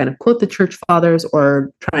Saints kind of quote the church fathers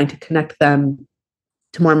or trying to connect them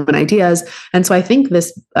to Mormon ideas. And so I think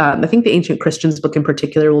I think the Ancient Christians book in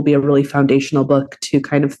particular will be a really foundational book to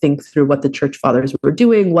kind of think through what the church fathers were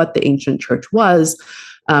doing, what the ancient church was,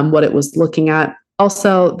 what it was looking at.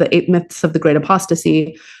 Also, the 8 Myths of the Great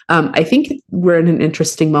Apostasy. I think we're in an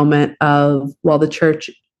interesting moment of, while the church,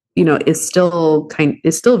 is still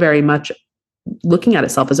very much looking at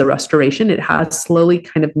itself as a restoration, it has slowly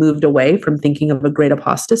kind of moved away from thinking of a great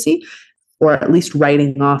apostasy, or at least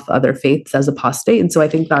writing off other faiths as apostate. And so I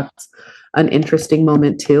think that's an interesting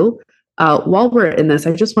moment too. While we're in this,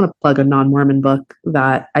 I just want to plug a non-Mormon book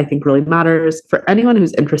that I think really matters for anyone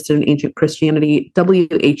who's interested in ancient Christianity.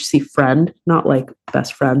 W.H.C. Friend, not like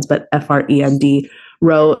best friends, but F-R-E-N-D,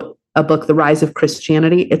 wrote a book, The Rise of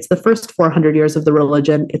Christianity. It's the first 400 years of the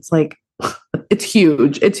religion. It's like, it's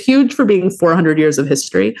huge. It's huge for being 400 years of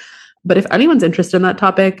history. But if anyone's interested in that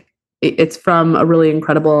topic, it's from a really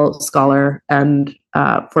incredible scholar, and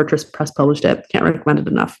Fortress Press published it. Can't recommend it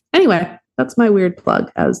enough. Anyway, that's my weird plug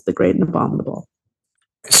as the Great and Abominable.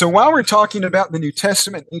 So while we're talking about the New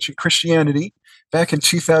Testament, ancient Christianity, back in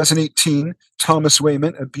 2018, Thomas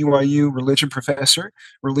Wayman, a BYU religion professor,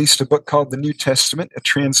 released a book called The New Testament, a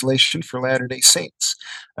translation for Latter-day Saints.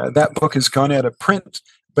 That book has gone out of print,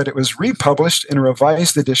 but it was republished in a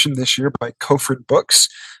revised edition this year by Kofod Books.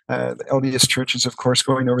 The LDS Church is, of course,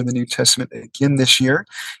 going over the New Testament again this year,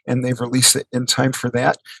 and they've released it in time for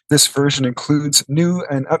that. This version includes new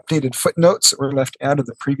and updated footnotes that were left out of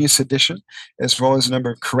the previous edition, as well as a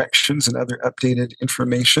number of corrections and other updated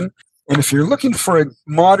information. And if you're looking for a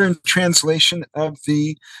modern translation of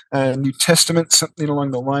the New Testament, something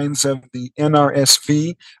along the lines of the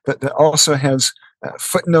NRSV, but that also has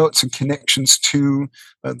footnotes and connections to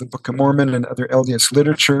the Book of Mormon and other LDS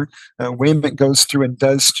literature, Wayman goes through and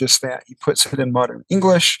does just that. He puts it in modern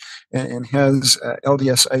English and has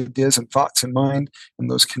LDS ideas and thoughts in mind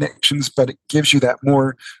and those connections, but it gives you that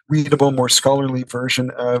more readable, more scholarly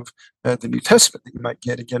version of the New Testament that you might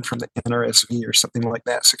get again from the NRSV or something like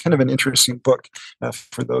that. So kind of an interesting book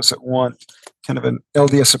for those that want kind of an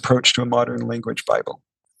LDS approach to a modern language Bible.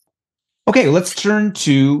 Okay, let's turn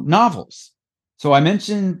to novels. So I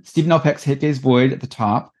mentioned Stephen L. Peck's Hate-Phase Void at the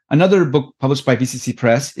top. Another book published by VCC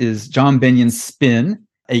Press is John Benyon's Spin,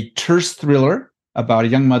 a terse thriller about a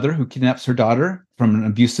young mother who kidnaps her daughter from an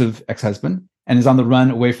abusive ex-husband and is on the run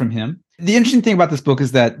away from him. The interesting thing about this book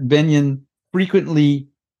is that Benyon frequently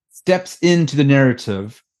steps into the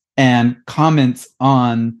narrative and comments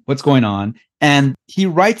on what's going on. And he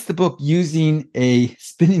writes the book using a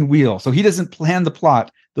spinning wheel. So he doesn't plan the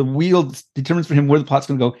plot. The wheel determines for him where the plot's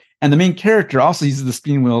going to go. And the main character also uses the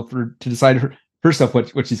spinning wheel to decide herself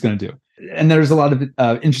what she's going to do. And there's a lot of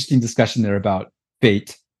interesting discussion there about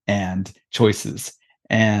fate and choices,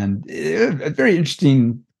 and a very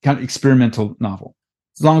interesting kind of experimental novel.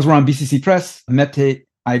 As long as we're on BCC Press, Mette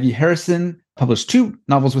Ivy Harrison published 2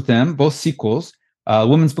 novels with them, both sequels.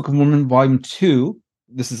 Women's Book of Mormon, Volume 2.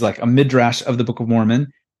 This is like a midrash of the Book of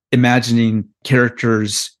Mormon, imagining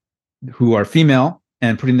characters who are female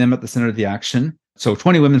and putting them at the center of the action. So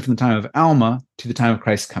 20 women from the time of Alma to the time of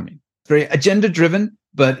Christ's coming. Very agenda-driven,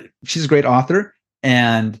 but she's a great author,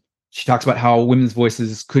 and she talks about how women's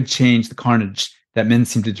voices could change the carnage that men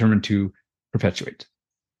seem determined to perpetuate.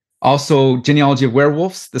 Also, Genealogy of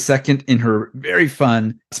Werewolves, the second in her very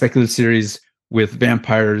fun speculative series with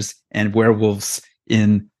vampires and werewolves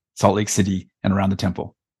in Salt Lake City and around the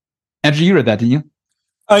temple. Andrew, you read that, didn't you?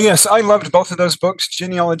 Yes, I loved both of those books.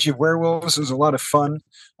 Genealogy of Werewolves was a lot of fun.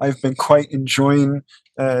 I've been quite enjoying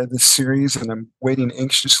this series, and I'm waiting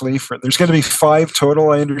anxiously for it. There's going to be 5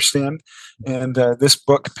 total, I understand, and this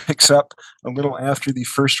book picks up a little after the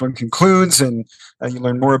first one concludes, and you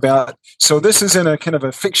learn more about. So this is in a kind of a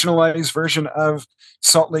fictionalized version of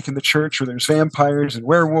Salt Lake and the Church, where there's vampires and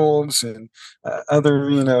werewolves and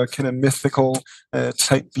other, kind of mythical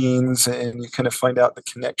type beings, and you kind of find out the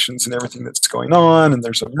connections and everything that's going on, and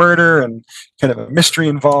there's a murder and kind of a mystery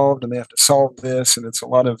involved, and they have to solve this, and it's a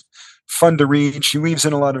lot of fun to read. She weaves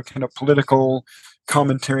in a lot of kind of political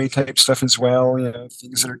commentary type stuff as well,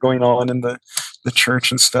 things that are going on in the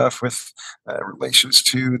church and stuff with relations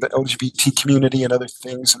to the LGBT community and other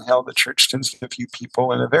things, and how the church tends to view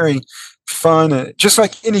people in a very fun, just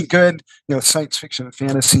like any good, science fiction and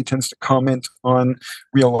fantasy tends to comment on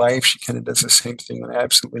real life. She kind of does the same thing, and I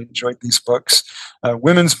absolutely enjoyed these books.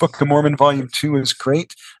 Women's Book of Mormon, Volume 2 is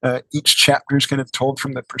great. Each chapter is kind of told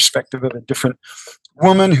from the perspective of a different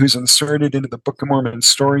woman who's inserted into the Book of Mormon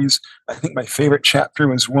stories. I think my favorite chapter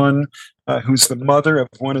was one who's the mother of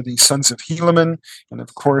one of the sons of Helaman. And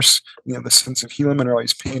of course, the sons of Helaman are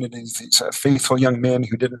always painted as these faithful young men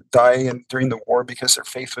who didn't die during the war because their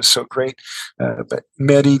faith was so great. But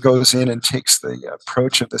Mette goes in and takes the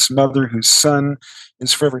approach of this mother whose son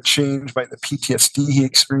is forever changed by the PTSD he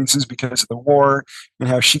experiences because of the war, and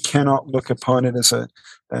how she cannot look upon it as an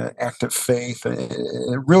act of faith. And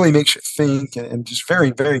it really makes you think, and just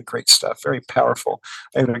very, very great stuff, very powerful.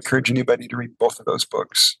 I would encourage anybody to read both of those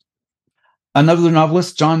books. Another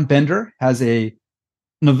novelist, John Bender, has a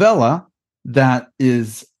novella that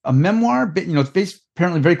is a memoir, but it's based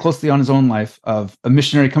apparently very closely on his own life of a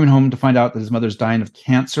missionary coming home to find out that his mother's dying of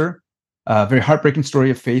cancer. A very heartbreaking story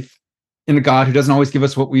of faith in a God who doesn't always give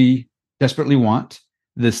us what we desperately want.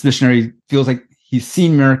 This missionary feels like he's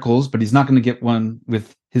seen miracles, but he's not going to get one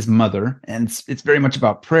with his mother. And it's very much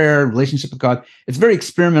about prayer, relationship with God. It's very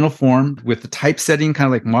experimental form with the typesetting, kind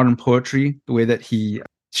of like modern poetry, the way that he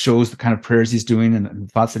shows the kind of prayers he's doing and the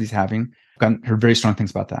thoughts that he's having. I've heard very strong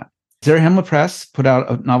things about that. Zarahemla Press put out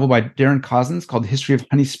a novel by Darren Cousins called The History of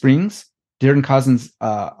Honey Springs. Darren Cousins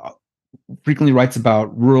frequently writes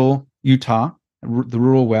about rural Utah, the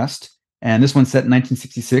rural West. And this one's set in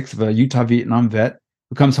 1966 of a Utah Vietnam vet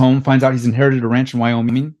who comes home, finds out he's inherited a ranch in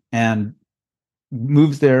Wyoming, and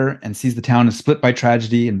moves there and sees the town is split by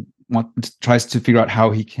tragedy, and tries to figure out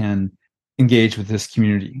how he can engage with this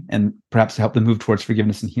community and perhaps help them move towards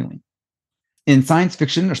forgiveness and healing. In science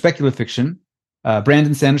fiction or speculative fiction,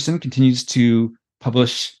 Brandon Sanderson continues to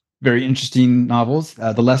publish very interesting novels.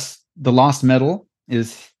 The Lost Metal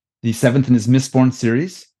is the 7th in his Mistborn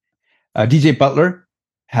series. DJ Butler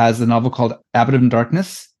has a novel called Abbot in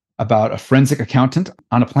Darkness about a forensic accountant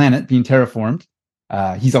on a planet being terraformed.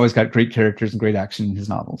 He's always got great characters and great action in his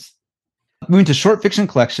novels. Moving to short fiction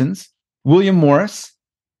collections, William Morris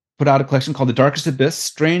put out a collection called The Darkest Abyss,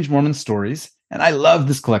 Strange Mormon Stories. And I love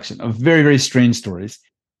this collection of very, very strange stories.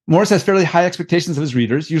 Morris has fairly high expectations of his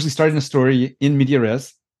readers, usually starting a story in media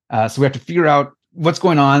res. So we have to figure out what's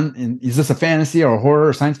going on. And is this a fantasy or a horror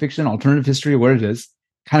or science fiction, alternative history, or what it is?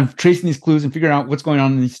 Kind of tracing these clues and figuring out what's going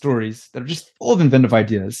on in these stories that are just full of inventive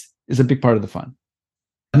ideas is a big part of the fun.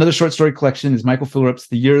 Another short story collection is Michael Phillip's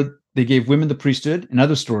The Year They Gave Women the Priesthood and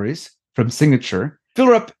Other Stories from Signature.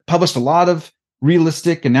 Phillip published a lot of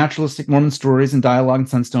realistic and naturalistic Mormon stories and dialogue in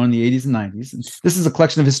Sunstone in the 80s and 90s. And this is a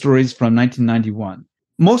collection of his stories from 1991.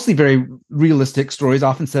 Mostly very realistic stories,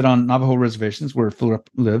 often set on Navajo reservations where Phillip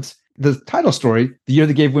lives. The title story, The Year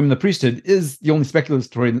They Gave Women the Priesthood, is the only speculative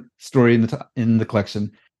story in the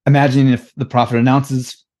collection. Imagining if the prophet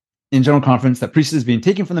announces in General Conference that priesthood is being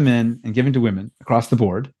taken from the men and given to women across the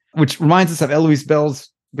board, which reminds us of Eloise Bell's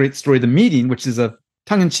great story, The Meeting, which is a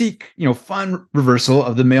tongue-in-cheek, fun reversal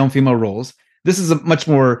of the male and female roles. This is a much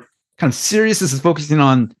more kind of serious. This is focusing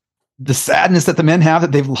on the sadness that the men have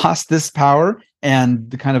that they've lost this power and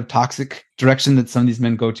the kind of toxic direction that some of these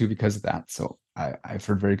men go to because of that. So I've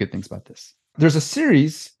heard very good things about this. There's a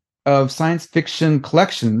series of science fiction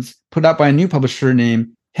collections put out by a new publisher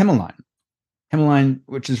named Hemmeline. Hemmeline,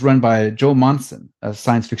 which is run by Joe Monson, a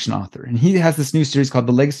science fiction author. And he has this new series called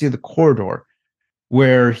The Legacy of the Corridor,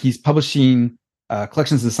 where he's publishing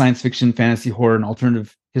collections of science fiction, fantasy, horror, and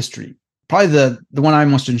alternative history. Probably the one I'm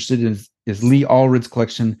most interested in is Lee Allred's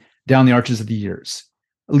collection, Down the Arches of the Years.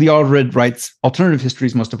 Lee Allred writes alternative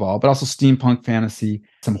histories most of all, but also steampunk fantasy,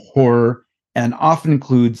 some horror, and often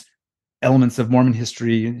includes elements of Mormon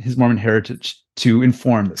history, his Mormon heritage, to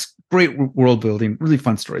inform this great world building, really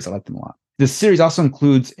fun stories. I like them a lot. This series also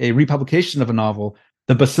includes a republication of a novel,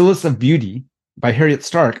 The Bacillus of Beauty, by Harriet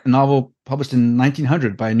Stark, a novel published in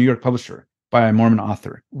 1900 by a New York publisher, by a Mormon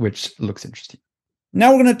author, which looks interesting.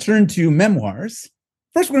 Now we're going to turn to memoirs.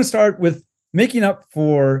 First, we're going to start with making up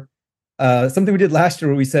for something we did last year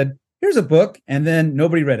where we said, here's a book, and then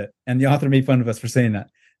nobody read it. And the author made fun of us for saying that.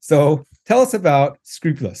 So tell us about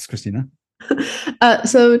Scrupulous, Christina.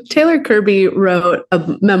 So Taylor Kirby wrote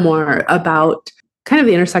a memoir about kind of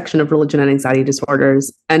the intersection of religion and anxiety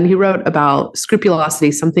disorders. And he wrote about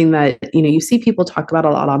scrupulosity, something that, you see people talk about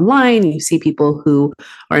a lot online. You see people who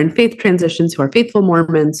are in faith transitions, who are faithful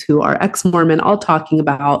Mormons, who are ex-Mormon, all talking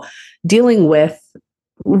about dealing with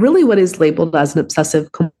really what is labeled as an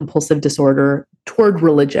obsessive compulsive disorder toward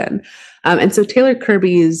religion. And so Taylor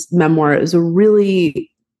Kirby's memoir is a really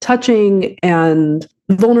touching and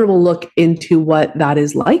vulnerable look into what that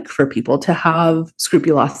is like for people to have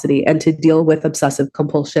scrupulosity and to deal with obsessive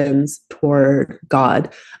compulsions toward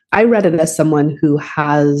God. I read it as someone who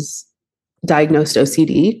has diagnosed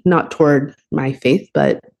OCD, not toward my faith,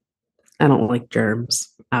 but I don't like germs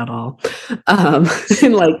at all,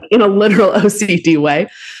 in a literal OCD way.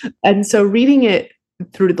 And so reading it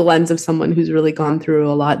through the lens of someone who's really gone through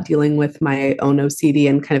a lot dealing with my own OCD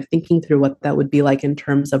and kind of thinking through what that would be like in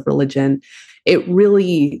terms of religion, it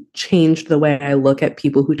really changed the way I look at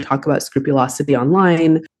people who talk about scrupulosity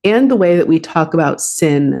online and the way that we talk about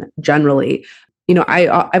sin generally.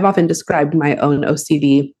 I've often described my own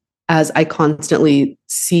OCD as I constantly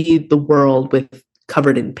see the world with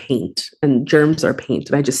covered in paint, and germs are paint,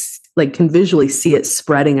 and I just can visually see it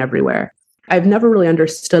spreading everywhere. I've never really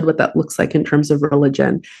understood what that looks like in terms of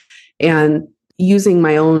religion. And using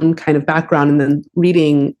my own kind of background and then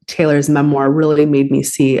reading Taylor's memoir really made me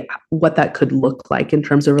see what that could look like in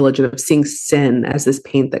terms of religion, of seeing sin as this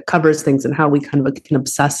paint that covers things and how we kind of can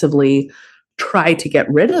obsessively try to get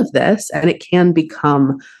rid of this. And it can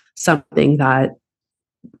become something that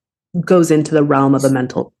goes into the realm of a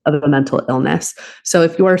mental illness. So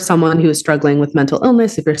if you're someone who is struggling with mental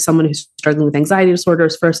illness, if you're someone who's struggling with anxiety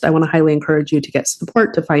disorders, first, I want to highly encourage you to get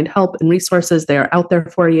support, to find help and resources. They are out there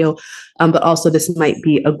for you. But also this might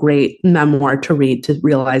be a great memoir to read to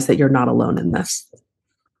realize that you're not alone in this.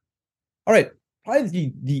 All right.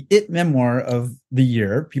 Probably the it memoir of the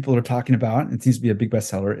year people are talking about, and it seems to be a big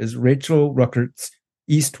bestseller, is Rachel Ruckert's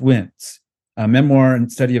East Winds, a memoir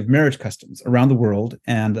and study of marriage customs around the world,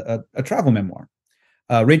 and a travel memoir.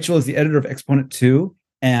 Rachel is the editor of Exponent 2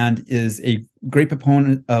 and is a great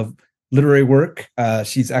proponent of literary work.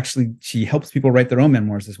 She helps people write their own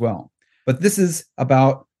memoirs as well. But this is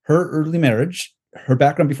about her early marriage, her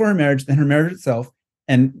background before her marriage, then her marriage itself.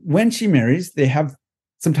 And when she marries, they have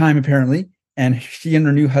some time apparently, and she and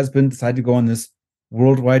her new husband decide to go on this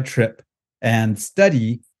worldwide trip and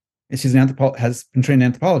study. She's has been trained in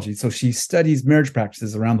anthropology, so she studies marriage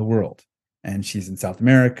practices around the world. And she's in South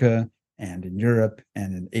America and in Europe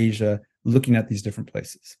and in Asia, looking at these different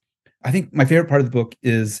places. I think my favorite part of the book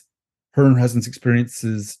is her and her husband's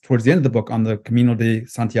experiences towards the end of the book on the Camino de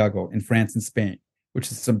Santiago in France and Spain,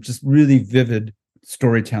 which is some just really vivid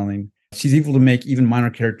storytelling. She's able to make even minor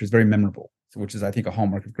characters very memorable, which is, I think, a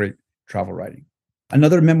hallmark of great travel writing.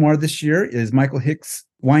 Another memoir this year is Michael Hicks'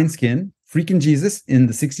 Wineskin, Freakin' Jesus in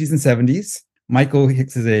the 60s and 70s. Michael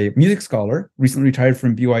Hicks is a music scholar, recently retired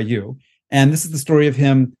from BYU. And this is the story of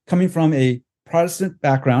him coming from a Protestant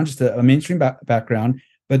background, just a mainstream background,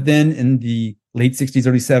 but then in the late 60s,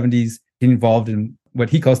 early 70s, getting involved in what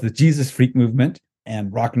he calls the Jesus freak movement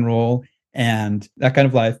and rock and roll and that kind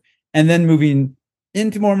of life. And then moving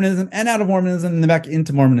into Mormonism and out of Mormonism and then back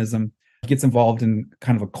into Mormonism. He gets involved in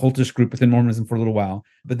kind of a cultish group within Mormonism for a little while,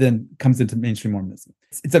 but then comes into mainstream Mormonism.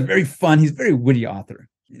 It's a very fun, he's a very witty author.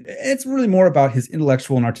 It's really more about his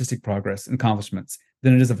intellectual and artistic progress and accomplishments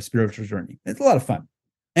than it is of a spiritual journey. It's a lot of fun.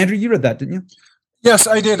 Andrew, you read that, didn't you? Yes,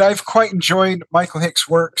 I did. I've quite enjoyed Michael Hicks'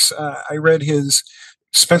 works. I read his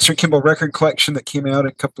Spencer Kimball record collection that came out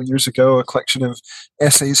a couple of years ago, a collection of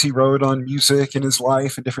essays he wrote on music and his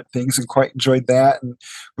life and different things, and quite enjoyed that, and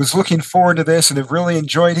was looking forward to this and have really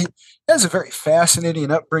enjoyed it. He has a very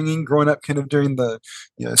fascinating upbringing, growing up kind of during the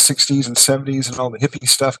 60s and 70s and all the hippie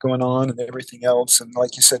stuff going on and everything else. And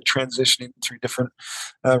like you said, transitioning through different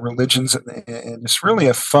religions, and it's really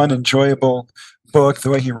a fun, enjoyable book. The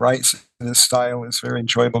way he writes in his style is very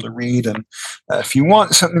enjoyable to read. And if you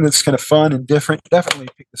want something that's kind of fun and different, definitely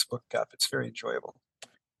pick this book up. It's very enjoyable.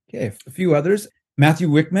 Okay, a few others. Matthew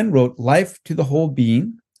Wickman wrote Life to the Whole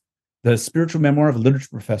Being, the spiritual memoir of a literature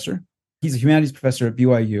professor. He's a humanities professor at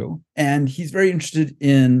BYU, and he's very interested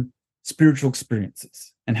in spiritual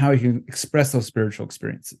experiences and how he can express those spiritual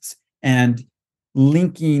experiences, and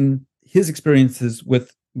linking his experiences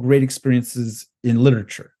with great experiences in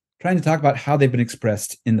literature, trying to talk about how they've been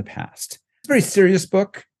expressed in the past. It's a very serious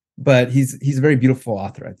book, but he's a very beautiful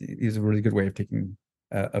author. I think he's a really good way of taking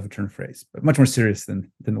of a turn of phrase, but much more serious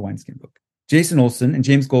than the Wineskin book. Jason Olson and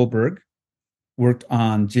James Goldberg worked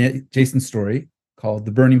on Jason's story called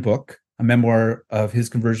The Burning Book, a memoir of his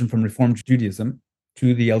conversion from Reformed Judaism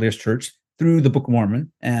to the LDS Church through the Book of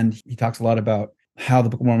Mormon. And he talks a lot about how the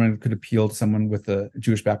Book of Mormon could appeal to someone with a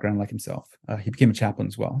Jewish background like himself. He became a chaplain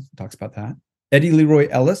as well. He talks about that. Eddie Leroy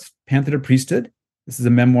Ellis, Panther to Priesthood. This is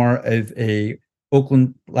a memoir of a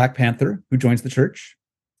Oakland Black Panther who joins the church.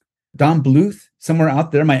 Don Bluth, Somewhere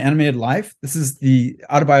Out There, My Animated Life. This is the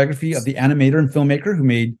autobiography of the animator and filmmaker who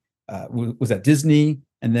made was at Disney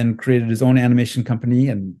and then created his own animation company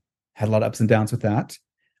and had a lot of ups and downs with that.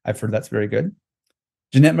 I've heard that's very good.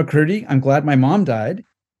 Jeanette McCurdy, I'm Glad My Mom Died.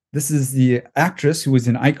 This is the actress who was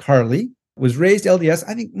in iCarly, was raised LDS.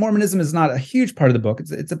 I think Mormonism is not a huge part of the book.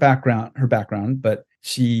 It's a background, her background, but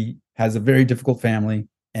she has a very difficult family,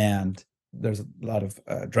 and there's a lot of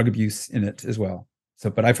drug abuse in it as well. So,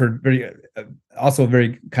 but I've heard also a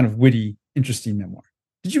very kind of witty, interesting memoir.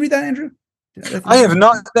 Did you read that, Andrew? I have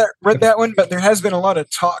not read that one, but there has been a lot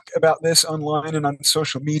of talk about this online and on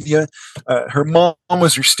social media. Her mom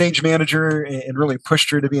was her stage manager and really pushed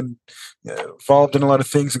her to be involved in a lot of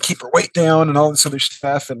things and keep her weight down and all this other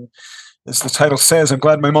stuff. And as the title says, I'm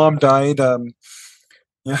glad my mom died.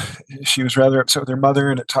 She was rather upset with her mother,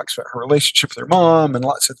 and it talks about her relationship with her mom and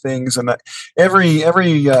lots of things. And that every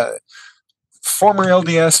former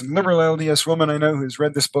LDS and liberal LDS woman I know who's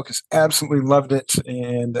read this book has absolutely loved it,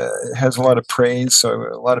 and has a lot of praise. So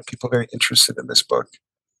a lot of people are very interested in this book.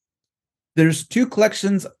 There's two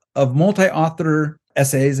collections of multi-author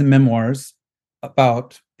essays and memoirs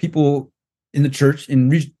about people in the church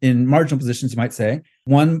in marginal positions, you might say.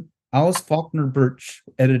 One, Alice Faulkner Birch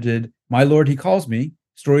edited My Lord, He Calls Me,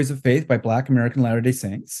 Stories of Faith by Black American Latter-day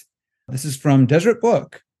Saints. This is from Deseret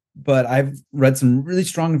Book, but I've read some really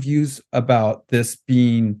strong views about this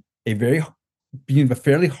being a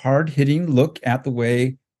fairly hard-hitting look at the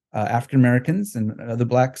way African Americans and other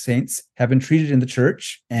Black saints have been treated in the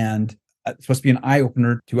church, and it's supposed to be an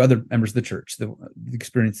eye-opener to other members of the church, the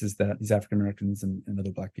experiences that these African Americans and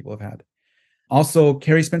other Black people have had. Also,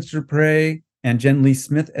 Carrie Spencer Prey and Jen Lee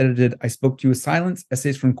Smith edited I Spoke to You with Silence,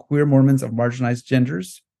 Essays from Queer Mormons of Marginalized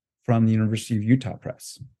Genders from the University of Utah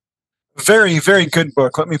Press. Very, very good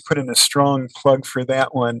book. Let me put in a strong plug for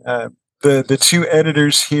that one. The two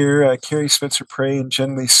editors here, Carrie Spencer Prey and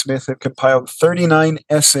Jen Lee Smith, have compiled 39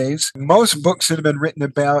 essays. Most books that have been written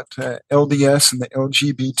about LDS and the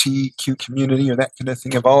LGBTQ community or that kind of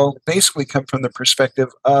thing have all basically come from the perspective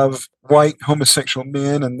of white homosexual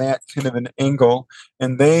men and that kind of an angle.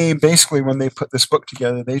 And they basically, when they put this book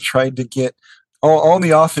together, they tried to get all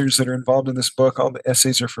the authors that are involved in this book. All the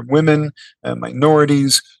essays are from women,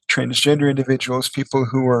 minorities, transgender individuals, people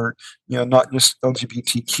who are, not just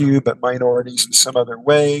LGBTQ, but minorities in some other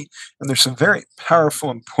way. And there's some very powerful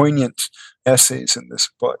and poignant essays in this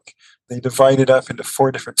book. They divide it up into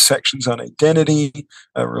 4 different sections on identity,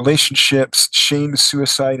 relationships, shame,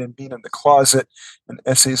 suicide, and being in the closet, and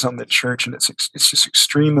essays on the church. And it's just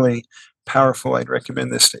extremely powerful. I'd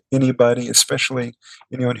recommend this to anybody, especially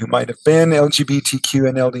anyone who might have been LGBTQ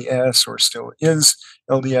and LDS, or still is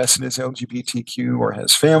LDS and is LGBTQ, or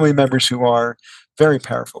has family members who are. Very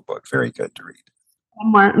powerful book. Very good to read.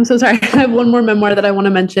 One more. I'm so sorry. I have one more memoir that I want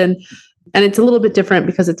to mention, and it's a little bit different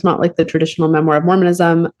because it's not like the traditional memoir of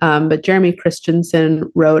Mormonism. But Jeremy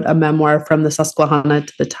Christensen wrote a memoir From the Susquehanna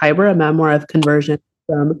to the Tiber, a memoir of conversion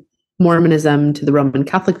from Mormonism to the Roman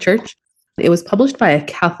Catholic Church. It was published by a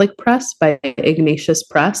Catholic press, by Ignatius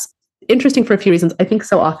Press. Interesting for a few reasons. I think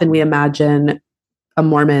so often we imagine a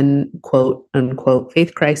Mormon, quote unquote,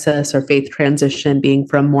 faith crisis or faith transition being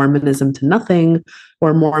from Mormonism to nothing,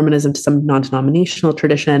 or Mormonism to some non-denominational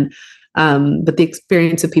tradition. But the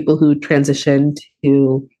experience of people who transition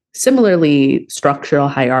to similarly structural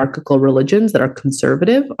hierarchical religions that are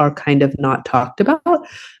conservative are kind of not talked about.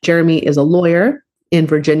 Jeremy is a lawyer in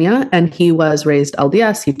Virginia, and he was raised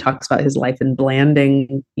LDS. He talks about his life in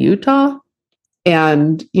Blanding, Utah,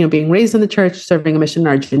 and being raised in the church, serving a mission in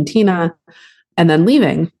Argentina, and then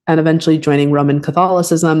leaving and eventually joining Roman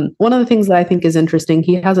Catholicism. One of the things that I think is interesting,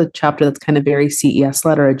 he has a chapter that's kind of very CES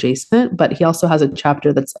letter adjacent, but he also has a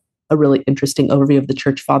chapter that's a really interesting overview of the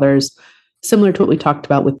church fathers, similar to what we talked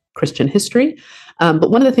about with Christian history. But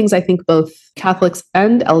one of the things I think both Catholics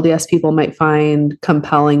and LDS people might find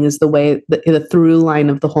compelling is the way, the through line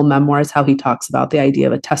of the whole memoir is how he talks about the idea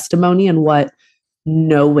of a testimony and what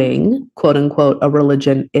knowing, quote unquote, a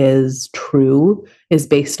religion is true is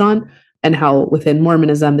based on, and how within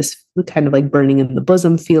Mormonism, this kind of like burning in the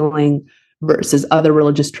bosom feeling versus other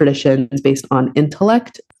religious traditions based on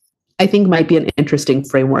intellect, I think might be an interesting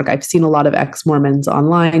framework. I've seen a lot of ex-Mormons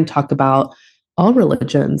online talk about all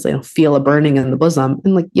religions, feel a burning in the bosom.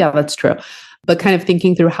 And yeah, that's true. But kind of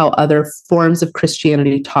thinking through how other forms of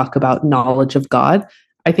Christianity talk about knowledge of God,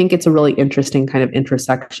 I think it's a really interesting kind of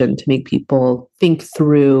intersection to make people think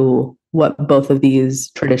through what both of these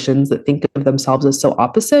traditions that think of themselves as so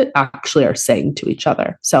opposite actually are saying to each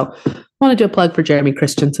other. So I want to do a plug for Jeremy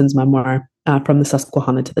Christensen's memoir, From the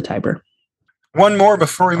Susquehanna to the Tiber. One more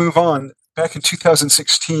before we move on. Back in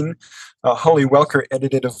 2016, Holly Welker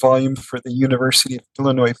edited a volume for the University of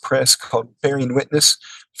Illinois Press called Bearing Witness,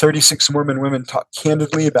 36 Mormon Women Talk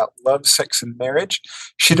Candidly About Love, Sex, and Marriage.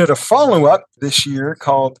 She did a follow-up this year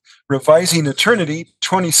called Revising Eternity,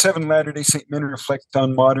 27 Latter-day Saint Men Reflect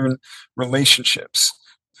on Modern Relationships.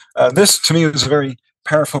 This, to me, was a very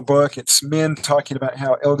powerful book. It's men talking about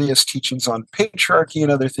how LDS teachings on patriarchy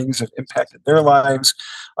and other things have impacted their lives.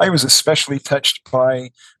 I was especially touched by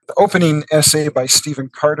the opening essay by Stephen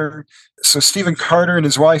Carter. So Stephen Carter and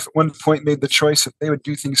his wife at one point made the choice that they would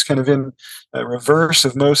do things kind of in reverse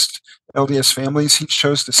of most LDS families. He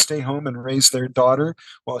chose to stay home and raise their daughter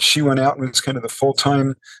while she went out and was kind of the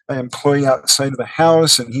full-time employee outside of the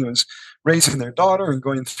house, and he was raising their daughter and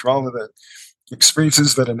going through all of the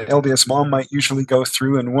experiences that an LDS mom might usually go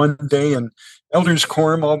through. And one day in Elders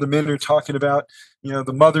Quorum, all the men are talking about,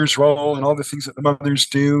 the mother's role and all the things that the mothers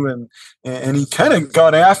do. And he kind of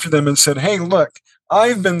got after them and said, hey, look,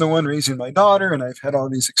 I've been the one raising my daughter, and I've had all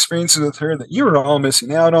these experiences with her that you were all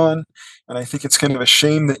missing out on. And I think it's kind of a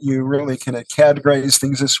shame that you really kind of categorize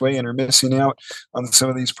things this way and are missing out on some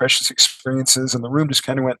of these precious experiences. And the room just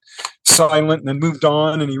kind of went silent and then moved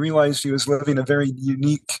on. And he realized he was living a very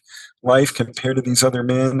unique life compared to these other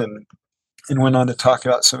men, and went on to talk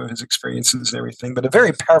about some of his experiences and everything. But a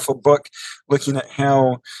very powerful book looking at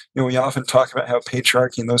how, we often talk about how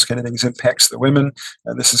patriarchy and those kind of things impacts the women.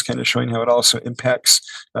 This is kind of showing how it also impacts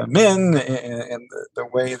men and the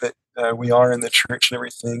way that we are in the church and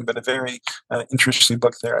everything. But a very interesting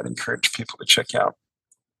book there I'd encourage people to check out.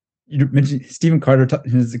 You mentioned Stephen Carter,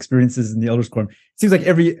 his experiences in the Elders Quorum. It seems like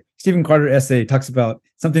every Stephen Carter essay talks about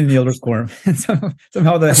something in the Elders Quorum, and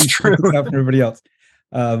somehow that's true for everybody else.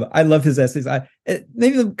 I love his essays.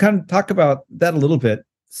 Maybe kind of talk about that a little bit.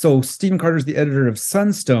 So Stephen Carter is the editor of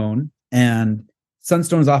Sunstone, and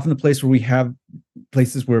Sunstone is often the place where we have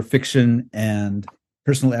places where fiction and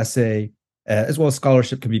personal essay, as well as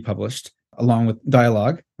scholarship, can be published, along with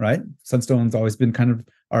dialogue, right? Sunstone's always been kind of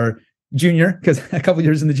our junior, because a couple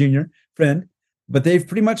years in the junior friend, but they've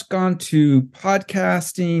pretty much gone to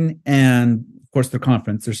podcasting and, of course, their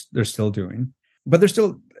conference they're still doing. But they're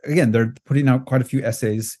still, again, they're putting out quite a few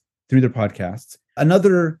essays through their podcasts.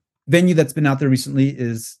 Another venue that's been out there recently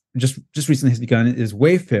is just recently has begun is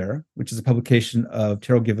Wayfair, which is a publication of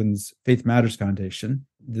Terrell Givens' Faith Matters Foundation.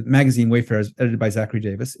 The magazine Wayfair is edited by Zachary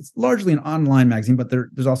Davis. It's largely an online magazine, but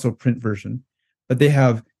there's also a print version. But they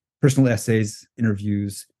have personal essays,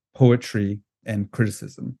 interviews, poetry, and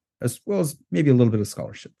criticism, as well as maybe a little bit of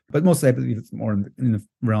scholarship. But mostly, I believe it's more in the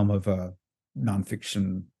realm of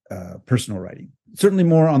nonfiction, personal writing. Certainly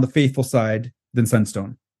more on the faithful side than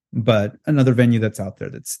Sunstone, but another venue that's out there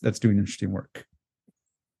that's doing interesting work.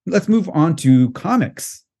 Let's move on to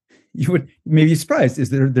comics. You would maybe be surprised.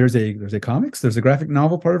 There's a comics? There's a graphic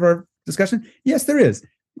novel part of our discussion? Yes, there is.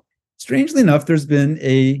 Strangely enough, there's been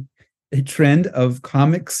a trend of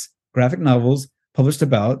comics, graphic novels published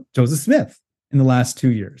about Joseph Smith in the last 2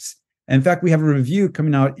 years. And in fact, we have a review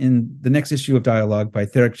coming out in the next issue of Dialogue by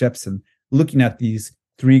Therick Jepson, looking at these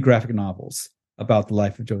 3 graphic novels about the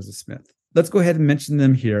life of Joseph Smith. Let's go ahead and mention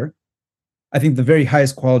them here. I think the very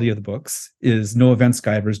highest quality of the books is Noah Van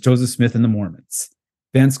Sciver's Joseph Smith and the Mormons.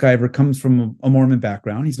 Van Sciver comes from a Mormon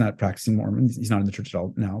background. He's not practicing Mormon. He's not in the church at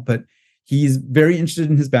all now, but He's very interested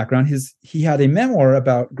in his background. He had a memoir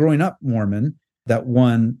about growing up Mormon that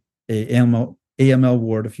won a AML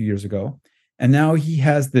award a few years ago. And now he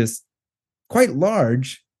has this quite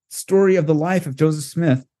large story of the life of Joseph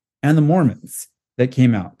Smith and the Mormons that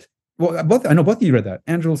came out. Well, I know both of you read that.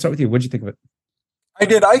 Andrew, we'll start with you. What did you think of it? I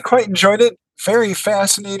did. I quite enjoyed it. Very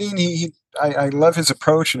fascinating. I love his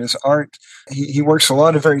approach and his art. He works a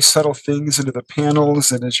lot of very subtle things into the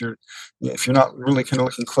panels, and if you're not really kind of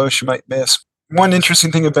looking close, you might miss. One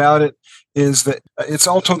interesting thing about it is that it's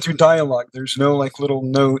all told through dialogue. There's no like little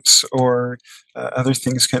notes or other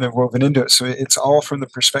things kind of woven into it. So it's all from the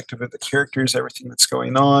perspective of the characters, everything that's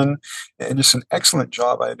going on, and just an excellent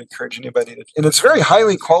job. I'd encourage anybody to. And it's a very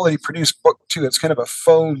highly quality produced book too. It's kind of a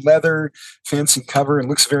faux leather, fancy cover, and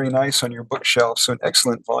looks very nice on your bookshelf. So an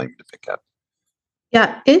excellent volume to pick up.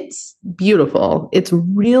 Yeah, it's beautiful. It's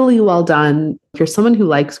really well done. If you're someone who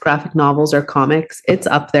likes graphic novels or comics, it's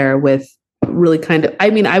up there with really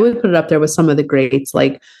I would put it up there with some of the greats.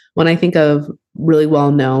 Like when I think of really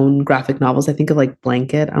well-known graphic novels, I think of like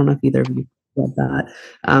Blanket. I don't know if either of you read that,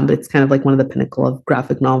 but it's kind of like one of the pinnacle of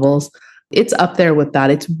graphic novels. It's up there with that.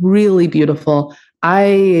 It's really beautiful.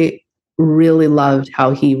 I really loved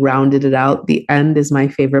how he rounded it out. The end is my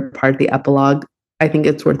favorite part, the epilogue. I think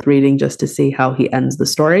it's worth reading just to see how he ends the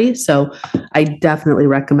story. So I definitely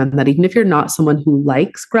recommend that. Even if you're not someone who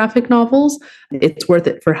likes graphic novels, it's worth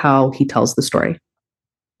it for how he tells the story.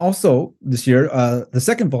 Also, this year, the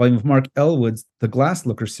second volume of Mark Elwood's The Glass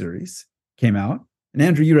Looker series came out. And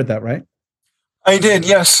Andrew, you read that, right? I did,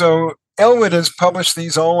 yes. So Elwood has published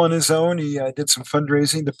these all on his own. He did some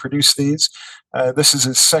fundraising to produce these. This is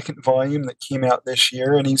his second volume that came out this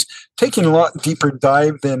year, and he's taking a lot deeper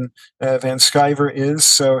dive than Van Sciver is.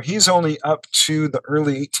 So he's only up to the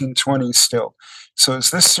early 1820s still. So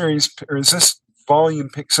as this volume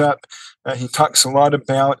picks up, he talks a lot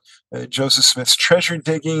about Joseph Smith's treasure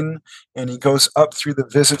digging, and he goes up through the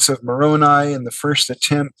visits of Moroni and the first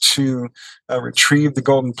attempt to retrieve the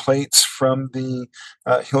golden plates from the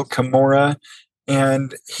Hill Cumorah.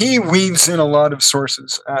 And he weaves in a lot of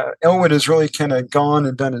sources. Elwood has really kind of gone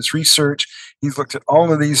and done his research. He's looked at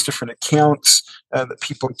all of these different accounts that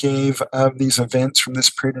people gave of these events from this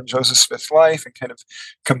period in Joseph Smith's life and kind of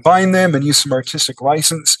combined them and used some artistic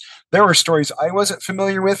license. There were stories I wasn't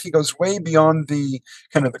familiar with. He goes way beyond the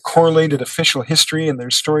kind of the correlated official history, and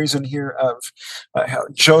there's stories in here of how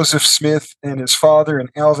Joseph Smith and his father and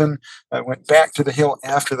Alvin went back to the hill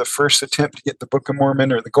after the first attempt to get the Book of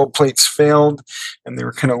Mormon or the gold plates failed, and they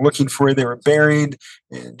were kind of looking for where they were buried,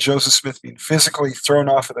 and Joseph Smith being physically thrown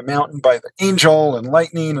off of the mountain by the angel and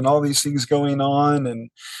lightning and all these things going on, and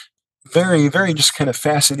very, very just kind of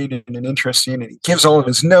fascinating and interesting. And he gives all of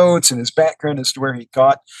his notes and his background as to where he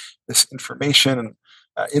got this information. And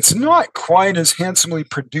it's not quite as handsomely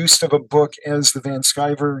produced of a book as the Van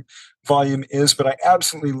Sciver volume is, but I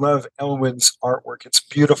absolutely love Elwood's artwork. It's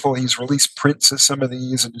beautiful. He's released prints of some of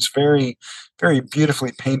these, and it's very, very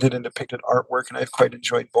beautifully painted and depicted artwork. And I've quite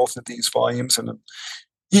enjoyed both of these volumes, and I'm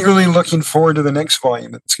eagerly looking forward to the next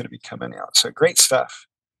volume that's going to be coming out. So great stuff.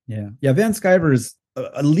 Yeah. Van Sciver is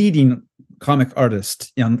a leading comic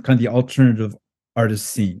artist on kind of the alternative artist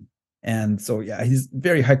scene. And so, yeah, he's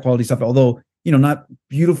very high quality stuff, although, not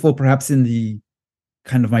beautiful perhaps in the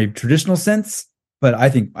kind of my traditional sense, but I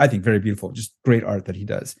think very beautiful, just great art that he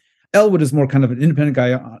does. Elwood is more kind of an independent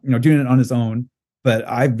guy, doing it on his own, but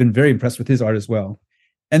I've been very impressed with his art as well.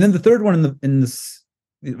 And then the third one in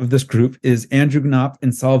this group is Andrew Knopp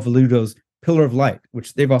and Saul Veludo's Pillar of Light,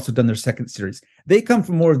 which they've also done their second series. They come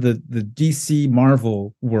from more of the DC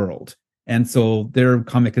Marvel world. And so their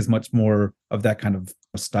comic is much more of that kind of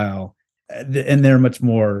style. And they're much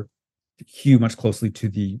more hew much closely to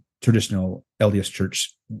the traditional LDS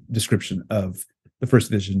Church description of the First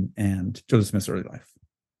Vision and Joseph Smith's early life.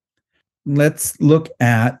 Let's look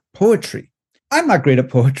at poetry. I'm not great at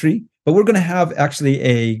poetry, but we're going to have actually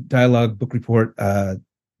a dialogue book report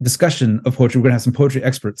discussion of poetry. We're going to have some poetry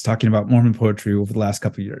experts talking about Mormon poetry over the last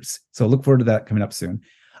couple of years. So look forward to that coming up soon.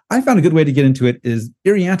 I found a good way to get into it is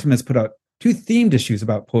Iriantum has put out 2 themed issues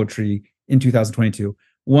about poetry in 2022.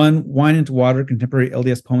 One, Wine into Water, Contemporary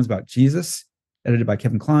LDS Poems About Jesus, edited by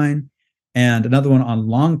Kevin Klein, and another one on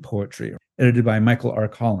long poetry, edited by Michael R.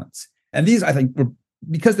 Collins. And these, I think, were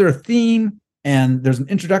because they're a theme and there's an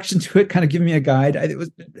introduction to it, kind of giving me a guide.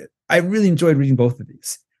 I really enjoyed reading both of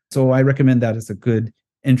these. So I recommend that as a good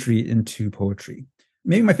entry into poetry.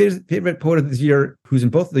 Maybe my favorite poet of this year, who's in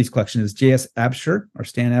both of these collections, is J.S. Absher, or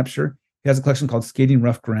Stan Absher. He has a collection called Skating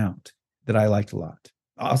Rough Ground that I liked a lot.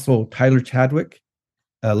 Also, Tyler Chadwick,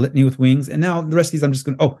 Litany with Wings. And now the rest of these, I'm just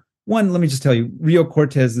going to... Oh, one, let me just tell you, Rio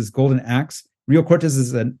Cortez's Golden Axe. Rio Cortez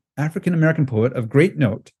is an African-American poet of great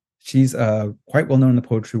note. She's quite well known in the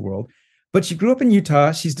poetry world, but she grew up in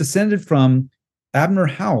Utah. She's descended from Abner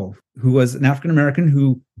Howell, who was an African-American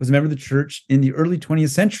who was a member of the church in the early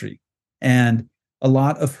 20th century. And a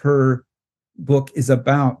lot of her book is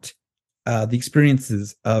about the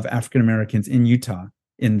experiences of African-Americans in Utah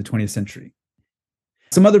in the 20th century.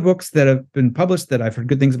 Some other books that have been published that I've heard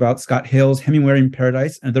good things about: Scott Hale's Hemingway in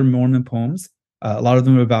Paradise and Other Mormon Poems. A lot of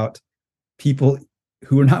them are about people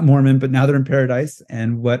who are not Mormon, but now they're in paradise,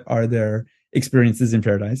 and what are their experiences in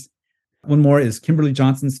paradise. One more is Kimberly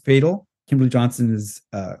Johnson's Fatal. Kimberly Johnson is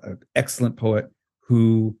an excellent poet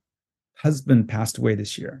whose husband passed away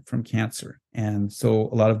this year from cancer. And so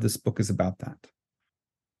a lot of this book is about that.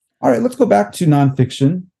 All right, let's go back to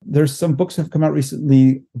nonfiction. There's some books that have come out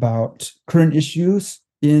recently about current issues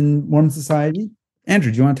in Mormon society.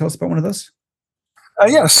 Andrew, do you want to tell us about one of those?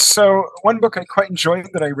 Yes. So one book I quite enjoyed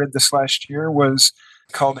that I read this last year was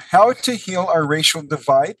called How to Heal Our Racial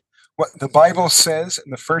Divide: What the Bible Says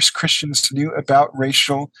and the First Christians Knew About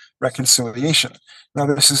Racial Reconciliation. Now,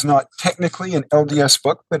 this is not technically an LDS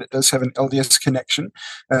book, but it does have an LDS connection.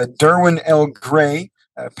 Derwin L. Gray,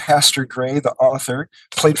 Pastor Gray, the author,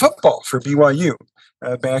 played football for BYU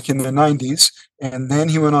back in the 90s. And then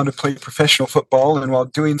he went on to play professional football. And while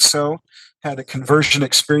doing so, had a conversion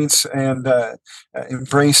experience and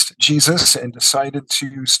embraced Jesus and decided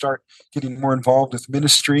to start getting more involved with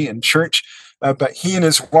ministry and church. But he and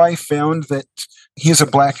his wife found that he is a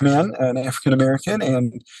Black man, an African-American,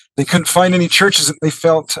 and they couldn't find any churches that they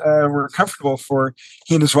felt were comfortable for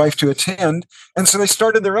he and his wife to attend. And so they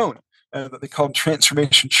started their own that they called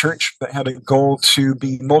Transformation Church, that had a goal to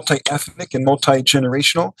be multi-ethnic and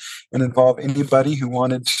multi-generational and involve anybody who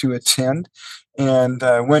wanted to attend. And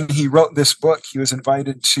when he wrote this book, he was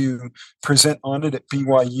invited to present on it at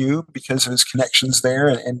BYU because of his connections there,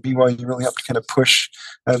 and BYU really helped to kind of push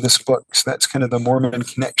this book. So that's kind of the Mormon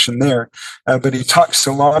connection there. But he talks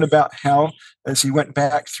a lot about how, as he went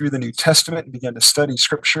back through the New Testament and began to study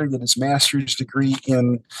Scripture, get his master's degree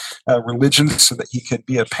in religion so that he could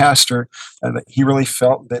be a pastor, that he really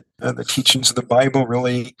felt that the teachings of the Bible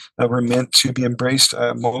really were meant to be embraced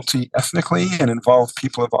multi-ethnically and involve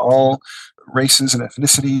people of all races and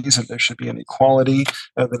ethnicities, and there should be an equality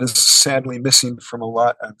that is sadly missing from a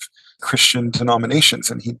lot of Christian denominations.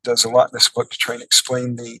 And he does a lot in this book to try and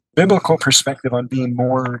explain the biblical perspective on being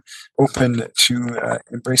more open to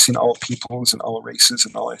embracing all peoples and all races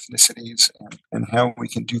and all ethnicities, and how we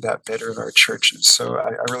can do that better in our churches. So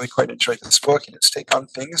I really quite enjoyed this book and its take on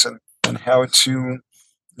things and how to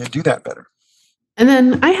do that better. And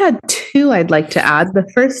then I had two I'd like to add. The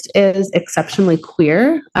first is Exceptionally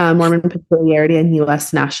Queer, Mormon Peculiarity and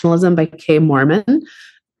U.S. Nationalism by Kay Mormon.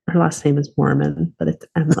 Her last name is Mormon, but it's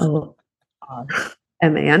M-O-R-M-A-N.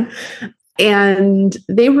 And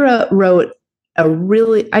they wrote a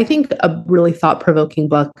really thought-provoking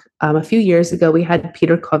book. A few years ago, we had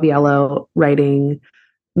Peter Coviello writing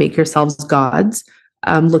Make Yourselves Gods,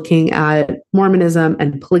 looking at Mormonism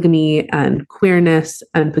and polygamy and queerness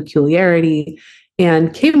and peculiarity.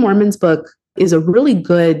 And Kay Mormon's book is a really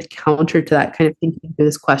good counter to that kind of thinking through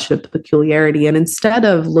this question of peculiarity. And instead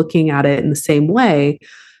of looking at it in the same way,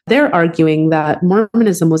 they're arguing that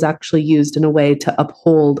Mormonism was actually used in a way to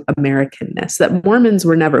uphold Americanness, that Mormons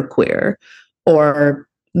were never queer or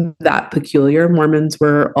that peculiar. Mormons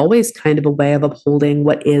were always kind of a way of upholding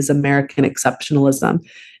what is American exceptionalism.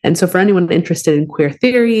 And so for anyone interested in queer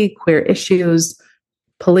theory, queer issues,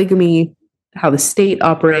 polygamy, how the state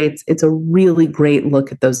operates, it's a really great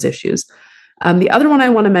look at those issues. The other one I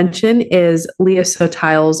want to mention is Leah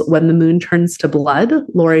Sotile's When the Moon Turns to Blood,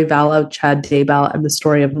 Lori Vallow, Chad Daybell, and the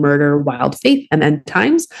Story of Murder, Wild Faith, and End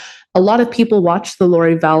Times. A lot of people watched the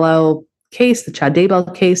Lori Vallow case, the Chad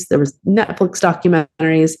Daybell case. There was Netflix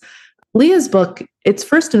documentaries. Leah's book, it's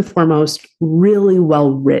first and foremost really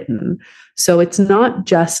well written. So it's not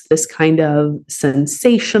just this kind of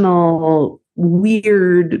sensational,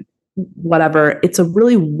 weird, whatever. It's a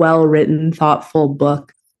really well-written, thoughtful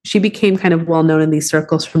book. She became kind of well-known in these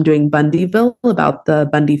circles from doing Bundyville, about the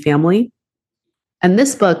Bundy family. And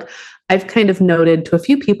this book, I've kind of noted to a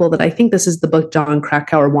few people that I think this is the book John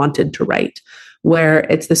Krakauer wanted to write, where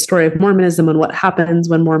it's the story of Mormonism and what happens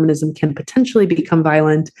when Mormonism can potentially become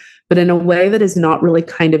violent, but in a way that is not really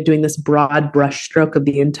kind of doing this broad brushstroke of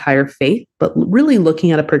the entire faith, but really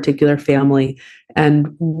looking at a particular family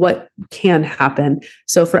and what can happen.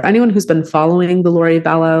 So for anyone who's been following the Lori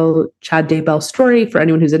Vallow, Chad Daybell story, for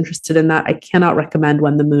anyone who's interested in that, I cannot recommend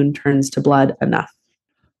When the Moon Turns to Blood enough.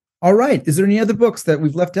 All right. Is there any other books that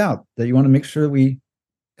we've left out that you want to make sure we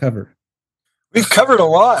cover? We've covered a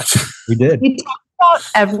lot. We did. We talked about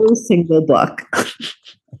every single book.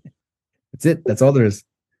 That's it. That's all there is.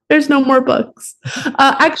 There's no more books.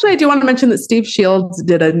 Actually, I do want to mention that Steve Shields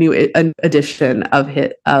did a new edition of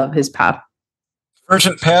his Path.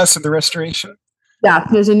 Urgent Pass of the Restoration. Yeah,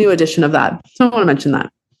 there's a new edition of that. So I want to mention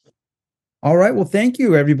that. All right. Well, thank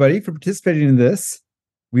you, everybody, for participating in this.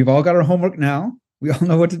 We've all got our homework now. We all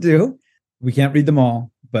know what to do. We can't read them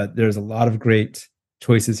all, but there's a lot of great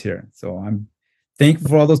choices here. So I'm thankful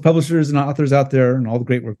for all those publishers and authors out there and all the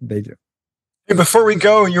great work that they do. Hey, before we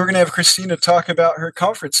go, you were going to have Christina talk about her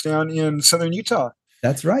conference down in Southern Utah.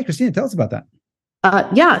 That's right. Christina, tell us about that.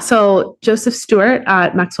 Yeah. So Joseph Stewart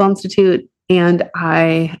at Maxwell Institute and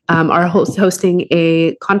I are hosting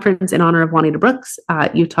a conference in honor of Juanita Brooks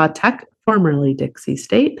at Utah Tech, formerly Dixie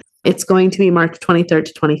State. It's going to be March 23rd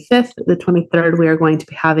to 25th. The 23rd, we are going to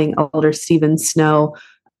be having Elder Stephen Snow,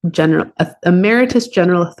 Emeritus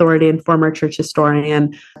General Authority and former church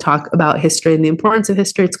historian, talk about history and the importance of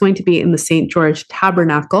history. It's going to be in the St. George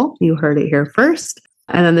Tabernacle. You heard it here first.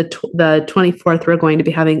 And then the 24th, we're going to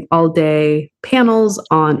be having all-day panels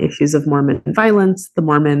on issues of Mormon violence, the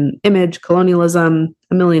Mormon image, colonialism,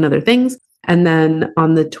 a million other things. And then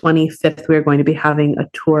on the 25th, we're going to be having a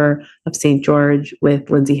tour of St. George with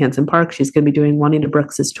Lindsay Hansen Park. She's going to be doing Juanita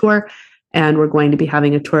Brooks's tour. And we're going to be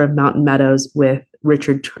having a tour of Mountain Meadows with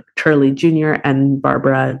Richard Turley Jr. and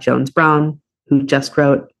Barbara Jones Brown, who just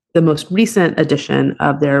wrote the most recent edition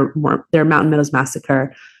of their Mountain Meadows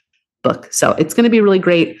Massacre book. So it's going to be really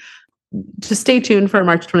great. Just stay tuned for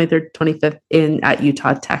March 23rd, 25th at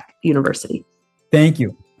Utah Tech University. Thank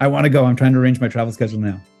you. I want to go. I'm trying to arrange my travel schedule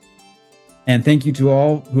now. And thank you to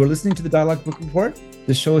all who are listening to the Dialogue Book Report.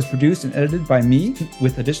 This show is produced and edited by me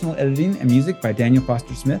with additional editing and music by Daniel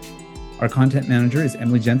Foster Smith. Our content manager is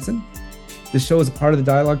Emily Jensen. This show is a part of the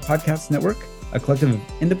Dialogue Podcast Network, a collective of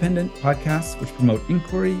independent podcasts which promote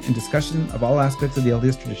inquiry and discussion of all aspects of the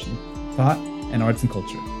LDS tradition, thought, and arts and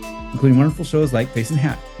culture, including wonderful shows like Face and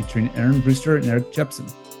Hat, featuring Aaron Brewster and Eric Jepson.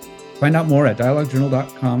 Find out more at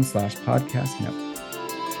dialoguejournal.com/podcast network.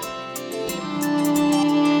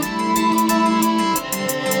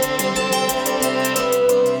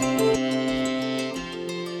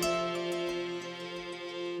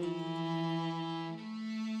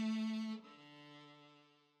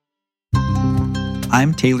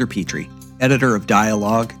 I'm Taylor Petrie, editor of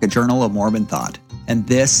Dialogue, a journal of Mormon thought, and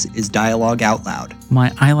this is Dialogue Out Loud.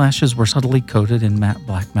 My eyelashes were subtly coated in matte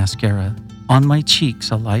black mascara. On my cheeks,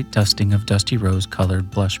 a light dusting of dusty rose-colored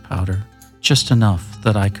blush powder. Just enough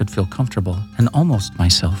that I could feel comfortable and almost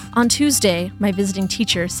myself. On Tuesday, my visiting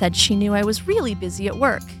teacher said she knew I was really busy at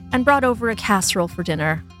work and brought over a casserole for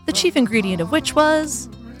dinner, the chief ingredient of which was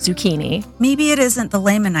zucchini. Maybe it isn't the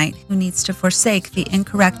Lamanite who needs to forsake the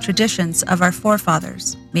incorrect traditions of our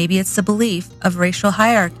forefathers. Maybe it's the belief of racial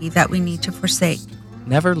hierarchy that we need to forsake.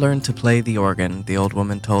 Never learn to play the organ, the old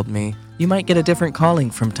woman told me. You might get a different calling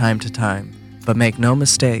from time to time, but make no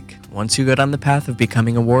mistake, once you get on the path of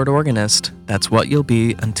becoming a ward organist, that's what you'll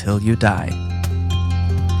be until you die.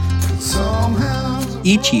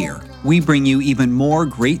 Each year, we bring you even more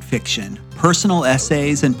great fiction, personal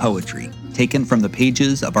essays, and poetry taken from the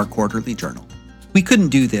pages of our quarterly journal. We couldn't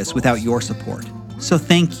do this without your support, so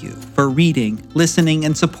thank you for reading, listening,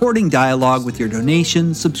 and supporting Dialogue with your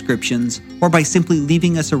donations, subscriptions, or by simply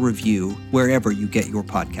leaving us a review wherever you get your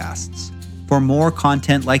podcasts. For more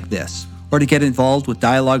content like this, or to get involved with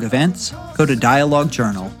Dialogue events, go to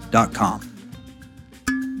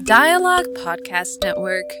dialoguejournal.com. Dialogue Podcast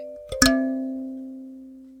Network.